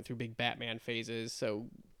both went through big Batman phases. So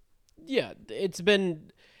yeah, it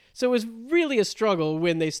was really a struggle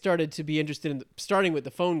when they started to be interested in starting with the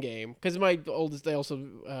phone game, because my oldest, they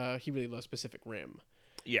also he really loves Pacific Rim.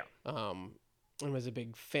 yeah. And was a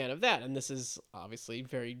big fan of that, and this is obviously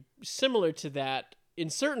very similar to that in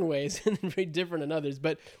certain ways and very different in others.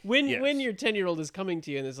 But when your 10-year-old is coming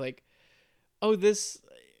to you and is like, oh, this,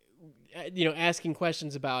 asking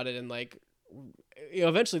questions about it, and like,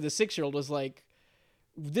 eventually the 6-year-old was like,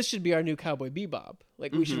 this should be our new Cowboy Bebop.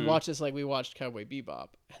 Like we should watch this like we watched Cowboy Bebop.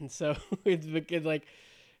 And so the kid like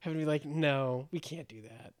having to be like, no, we can't do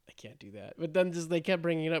that. I can't do that. But then just they kept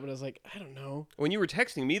bringing it up, and I was like, I don't know. When you were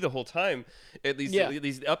texting me the whole time, at least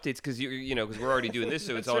these updates, because because we're already doing this,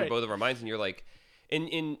 so it's on both of our minds, and you're like,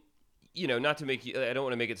 and not to make you, I don't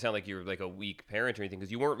want to make it sound like you're like a weak parent or anything,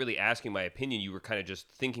 because you weren't really asking my opinion. You were kind of just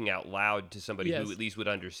thinking out loud to somebody who at least would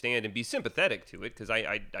understand and be sympathetic to it, because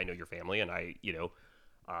I know your family, and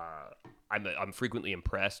I'm frequently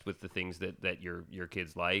impressed with the things that your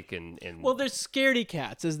kids like, and well, there's scaredy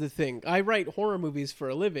cats is the thing. I write horror movies for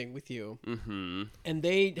a living with you, and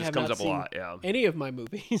they have not seen any of my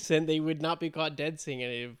movies, and they would not be caught dead seeing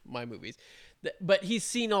any of my movies. But he's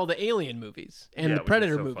seen all the Alien movies and the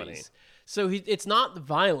Predator movies, funny. So it's not the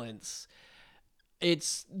violence,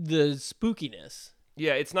 it's the spookiness.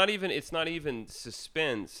 Yeah, it's not even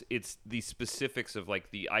suspense. It's the specifics of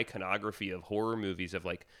like the iconography of horror movies, of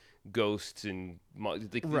like ghosts and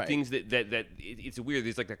like the things that it's weird.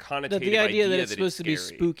 There's like the connotative the idea that it's that supposed to be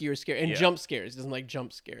spooky or scary, and jump scares. It doesn't like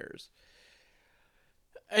jump scares.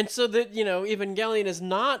 And so that Evangelion is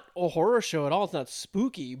not a horror show at all. It's not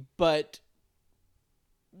spooky, but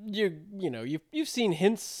you've seen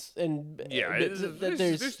hints, and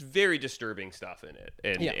there's very disturbing stuff in it,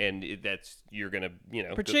 and that's you're gonna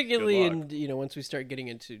particularly in once we start getting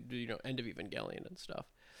into End of Evangelion and stuff.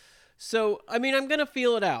 So I mean, I'm gonna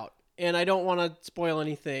feel it out, and I don't want to spoil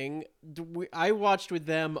anything. I watched with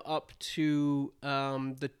them up to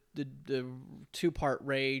the 2-part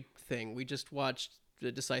Rei thing. We just watched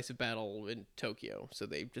the decisive battle in Tokyo, so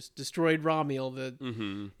they just destroyed Ramiel,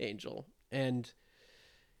 the angel, and.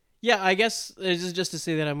 Yeah, I guess this is just to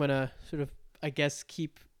say that I'm going to sort of,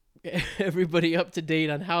 keep everybody up to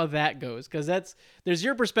date on how that goes. Because there's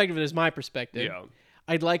your perspective and there's my perspective. Yeah.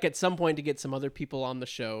 I'd like at some point to get some other people on the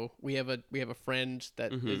show. We have a friend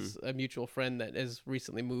that is a mutual friend that has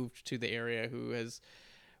recently moved to the area, who has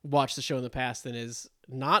watched the show in the past and is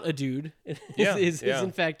not a dude. Is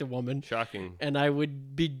in fact a woman. Shocking. And I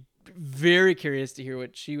would be very curious to hear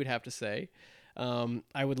what she would have to say.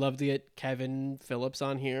 I would love to get Kevin Phillips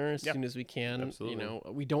on here as soon as we can. Absolutely.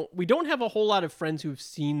 We don't have a whole lot of friends who've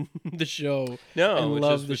seen the show. No, and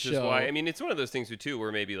love the show. Is why, I mean, it's one of those things too,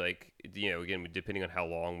 where maybe like again, depending on how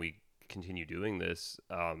long we continue doing this,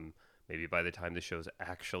 maybe by the time the show's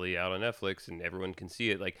actually out on Netflix and everyone can see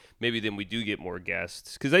it, like maybe then we do get more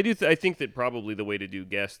guests. Because I think that probably the way to do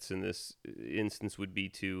guests in this instance would be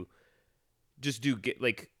to just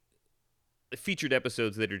featured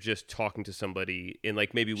episodes that are just talking to somebody, and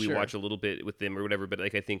like maybe we watch a little bit with them or whatever, but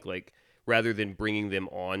like I think like rather than bringing them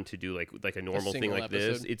on to do like a normal thing single like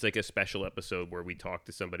this, episode. it's like a special episode where we talk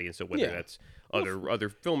to somebody, and so whether Yeah. that's other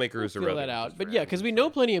filmmakers or Feel other that out. just But yeah, random because we stuff. know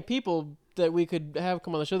plenty of people that we could have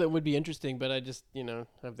come on the show that would be interesting, but I just,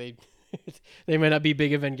 have they they might not be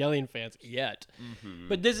big Evangelion fans yet. Mm-hmm.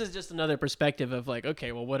 But this is just another perspective of like,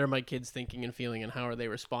 okay, well, what are my kids thinking and feeling, and how are they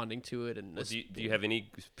responding to it? And Well, do you have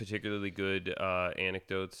any particularly good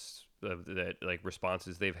anecdotes of that, like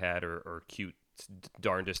responses they've had, or cute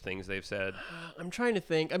darndest things they've said? I'm trying to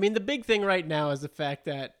think. I mean, the big thing right now is the fact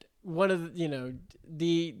that one of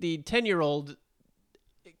the 10-year-old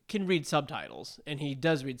can read subtitles, and he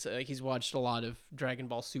does read. Like, he's watched a lot of Dragon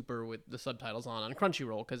Ball Super with the subtitles on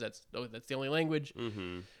Crunchyroll because that's the only language.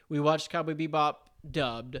 Mm-hmm. We watched Cowboy Bebop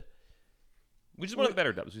dubbed. Which is one of the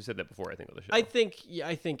better dubs. We said that before, I think, on the show.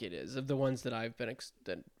 I think it is, of the ones that I've been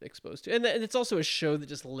exposed to, and it's also a show that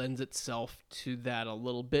just lends itself to that a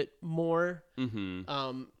little bit more.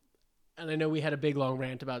 Mm-hmm. And I know we had a big long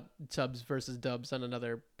rant about subs versus dubs on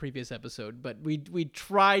another previous episode, but we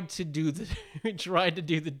tried to do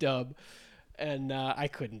the dub, and I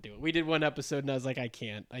couldn't do it. We did one episode, and I was like, I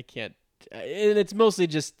can't. And it's mostly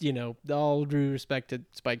just all due respect to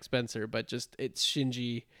Spike Spencer, but just it's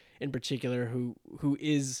Shinji in particular who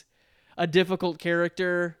is a difficult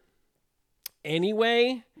character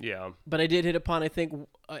anyway. Yeah. But I did hit upon, I think,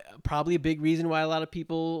 probably a big reason why a lot of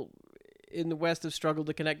people in the West have struggled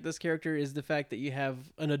to connect this character is the fact that you have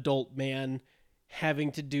an adult man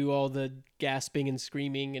having to do all the gasping and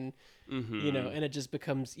screaming, and Mm-hmm. and it just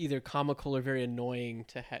becomes either comical or very annoying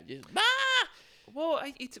to have. Well,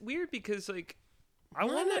 it's weird because like I'm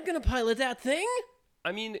not gonna pilot that thing.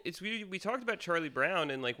 I mean, it's weird. We talked about Charlie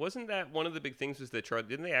Brown, and like, wasn't that one of the big things? Was that Charlie?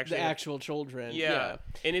 Didn't they actually? The actual children. Yeah.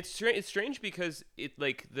 And it's strange because it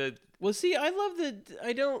like the Well, see, I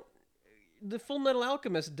love the Full Metal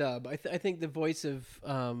Alchemist dub. I think the voice of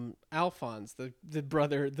Alphonse, the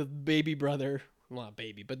brother, the baby brother, well, not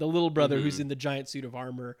baby, but the little brother who's in the giant suit of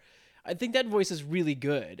armor. I think that voice is really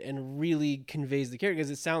good and really conveys the character because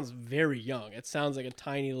it sounds very young. It sounds like a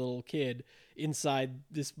tiny little kid inside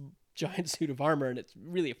this giant suit of armor, and it's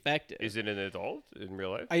really effective. is it an adult in real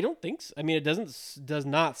life? I don't think so. I mean, it does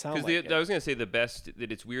not sound like it. I was gonna say that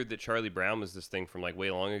it's weird that Charlie Brown was this thing from like way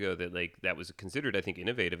long ago that was considered, I think,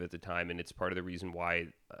 innovative at the time, and it's part of the reason why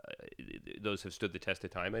those have stood the test of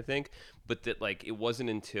time, I think. But that like it wasn't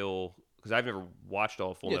until, because I've never watched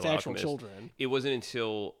all Full Metal actual Alchemist. children. It wasn't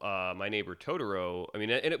until My Neighbor Totoro. I mean,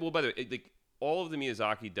 by the way, like all of the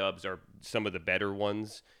Miyazaki dubs are some of the better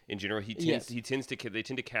ones in general. They tend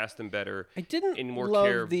to cast them better. I didn't in more love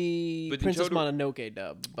care, the but in Princess Totoro- Mononoke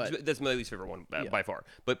dub, but That's my least favorite one by far.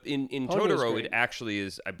 But in Ponyo's Totoro, great. it actually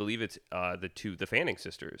is. I believe it's the Fanning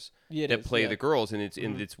sisters Yeah, it that is, play yeah. the girls, and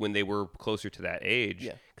it's when they were closer to that age.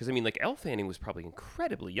 Yeah. Because I mean, like Elle Fanning was probably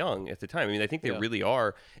incredibly young at the time. I mean, I think they Yeah. really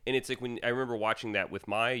are. And it's like when I remember watching that with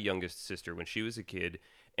my youngest sister when she was a kid,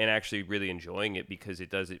 and actually really enjoying it because it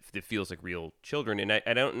feels like real children. And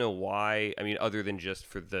I don't know why. I mean, other than just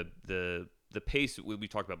for the pace we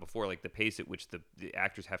talked about before, like the pace at which the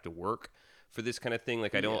actors have to work for this kind of thing.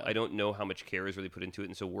 Like I don't know how much care is really put into it.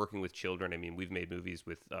 And so working with children, I mean, we've made movies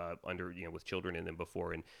with with children in them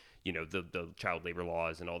before, and the child labor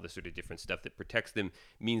laws and all this sort of different stuff that protects them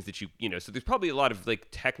means that so there's probably a lot of like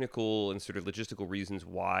technical and sort of logistical reasons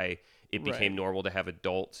why it became normal to have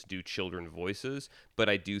adults do children voices. But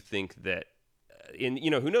I do think that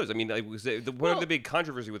who knows? I mean, one of the big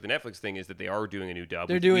controversy with the Netflix thing is that they are doing a new dub.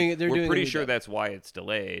 They're doing We're a pretty new sure dub. that's why it's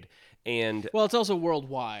delayed. And Well, it's also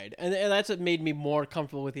worldwide, and that's what made me more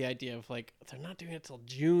comfortable with the idea of like they're not doing it till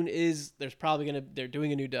June. They're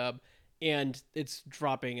doing a new dub, and it's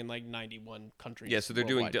dropping in like 91 countries. yeah, so they're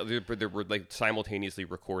worldwide. they're like simultaneously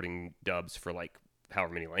recording dubs for like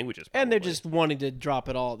however many languages. And they're probably. just wanting to drop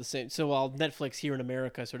it all at the same. So while Netflix here in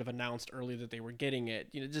America sort of announced earlier that they were getting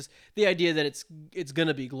it, just the idea that it's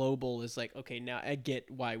gonna be global is like, okay, now I get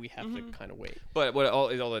why we have to kind of wait. But all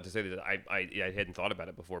that to say that I hadn't thought about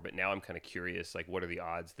it before, but now I'm kind of curious. Like, what are the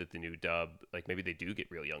odds that the new dub, like maybe they do get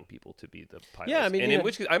real young people to be the pilots? Yeah, I mean, and in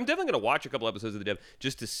which case, I'm definitely gonna watch a couple episodes of the dub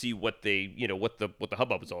just to see what they, what the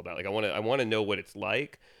hubbub is all about. Like, I want to know what it's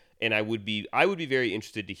like, and I would be very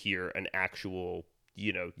interested to hear an actual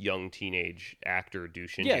young teenage actor do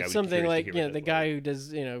Shinji. Yeah, something like the guy who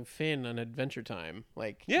does Finn on Adventure Time.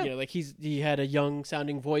 Like Yeah. like he had a young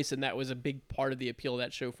sounding voice, and that was a big part of the appeal of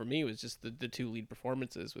that show for me. Was just the two lead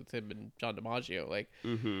performances with him and John DiMaggio. Like,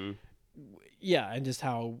 yeah, and just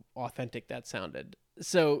how authentic that sounded.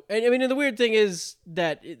 So, and I mean, and the weird thing is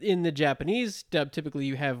that in the Japanese dub, typically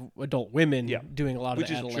you have adult women doing a lot of Which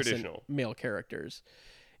the is adolescent traditional. male characters,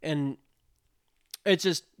 and It's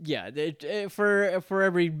just for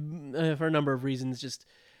a number of reasons, just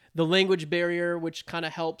the language barrier, which kind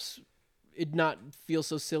of helps it not feel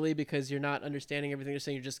so silly because you're not understanding everything they're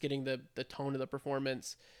saying. You're just getting the tone of the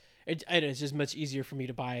performance. It's just much easier for me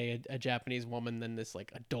to buy a Japanese woman than this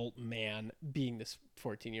like adult man being this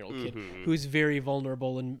 14-year-old kid who's very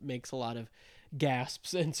vulnerable and makes a lot of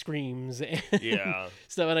gasps and screams and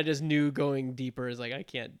stuff. And I just knew going deeper is like, I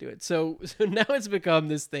can't do it. So now it's become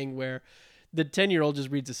this thing where the 10-year-old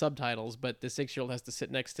just reads the subtitles, but the 6-year-old has to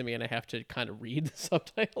sit next to me and I have to kind of read the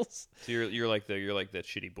subtitles. So you're like that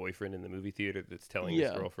shitty boyfriend in the movie theater that's telling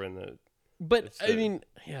his girlfriend that. But I mean,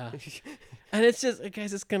 yeah, and it's just,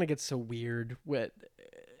 guys, it's gonna get so weird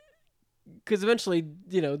because eventually,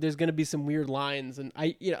 there's gonna be some weird lines, and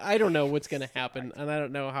I don't know what's gonna happen, and I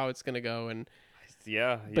don't know how it's gonna go, and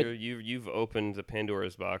you've opened the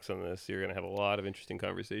Pandora's box on this. You're gonna have a lot of interesting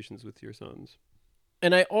conversations with your sons,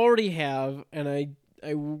 and I already have, and I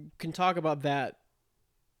can talk about that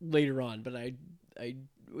later on, but I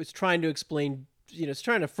was trying to explain, it's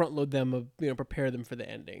trying to front load them, prepare them for the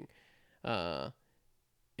ending. Should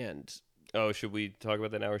we talk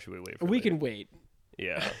about that now, or should we wait for we later? can wait.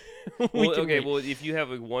 Yeah. Wait. Well, if you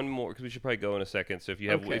have one more, because we should probably go in a second. So if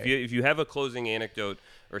you have if you have a closing anecdote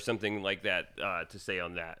or something like that to say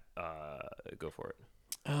on that, go for it.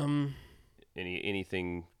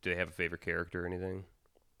 Anything? Do they have a favorite character or anything?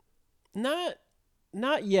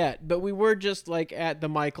 Not yet, but we were just like at the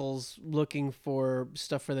Michaels looking for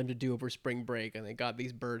stuff for them to do over spring break, and they got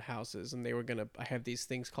these bird houses, and they were I have these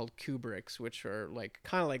things called Kubricks, which are like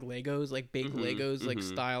kind of like Legos, like baked Legos, like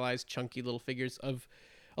stylized chunky little figures of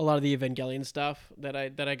a lot of the Evangelion stuff that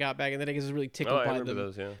I got back, and then I was really tickled by them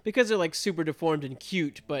those, because they're like super deformed and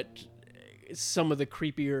cute, but some of the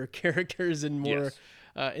creepier characters and more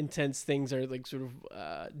intense things are like sort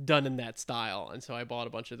of done in that style, and so I bought a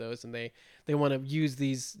bunch of those, and they want to use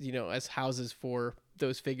these as houses for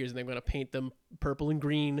those figures, and they want to paint them purple and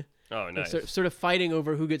green. Oh, nice. Like, sort of fighting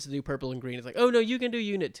over who gets to do purple and green. It's like, oh no, you can do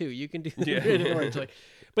Unit 2, you can do red and orange. Like,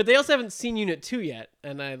 but they also haven't seen Unit 2 yet,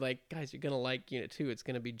 and I like, guys, you're gonna like Unit 2. It's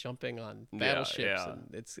gonna be jumping on battleships,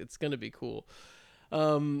 and it's gonna be cool.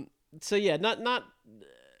 So yeah, not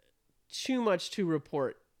too much to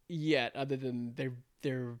report yet, other than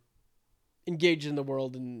they're engaged in the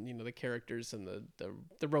world, and the characters and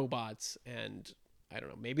the robots, and I don't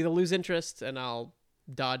know, maybe they'll lose interest and I'll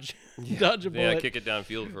dodge a bullet. Yeah, kick it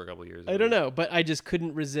downfield for a couple of years. I don't know, but I just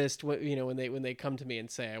couldn't resist when they come to me and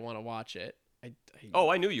say I want to watch it.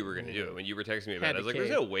 I knew you were going to do it when you were texting me about it. I was like, there's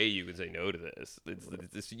no way you can say no to this.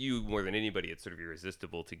 It's you more than anybody. It's sort of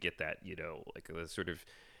irresistible to get that, like a sort of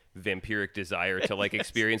vampiric desire to like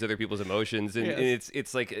experience other people's emotions, and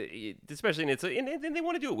it's like, especially, and they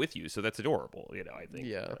want to do it with you, so that's adorable, I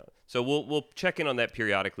think. So we'll check in on that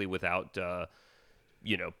periodically without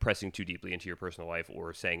pressing too deeply into your personal life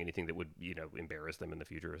or saying anything that would embarrass them in the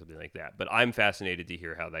future or something like that. But I'm fascinated to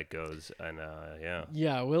hear how that goes, and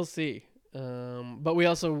we'll see. But we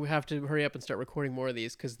also have to hurry up and start recording more of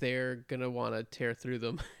these because they're gonna want to tear through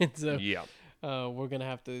them, and so we're gonna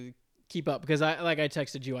have to keep up, because I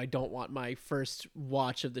texted you, I don't want my first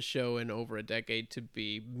watch of the show in over a decade to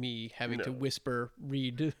be me having to whisper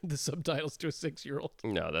read the subtitles to a 6-year-old.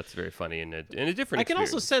 No, that's very funny and a different I can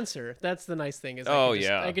also censor. That's the nice thing, is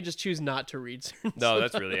I could just choose not to read certain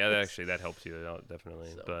that's really, actually, that helps you out, definitely.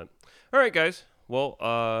 So. But all right, guys,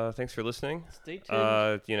 well, thanks for listening. Stay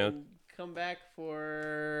tuned. Come back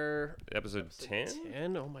for episode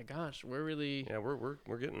 10. Oh my gosh, we're really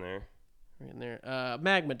we're getting there. In there,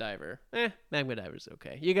 Magma Diver. Magma Diver's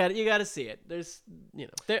okay. You got to see it. There's,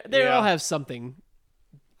 they all have something.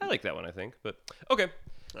 I like that one, I think. But okay,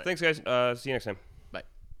 thanks, guys. See you next time.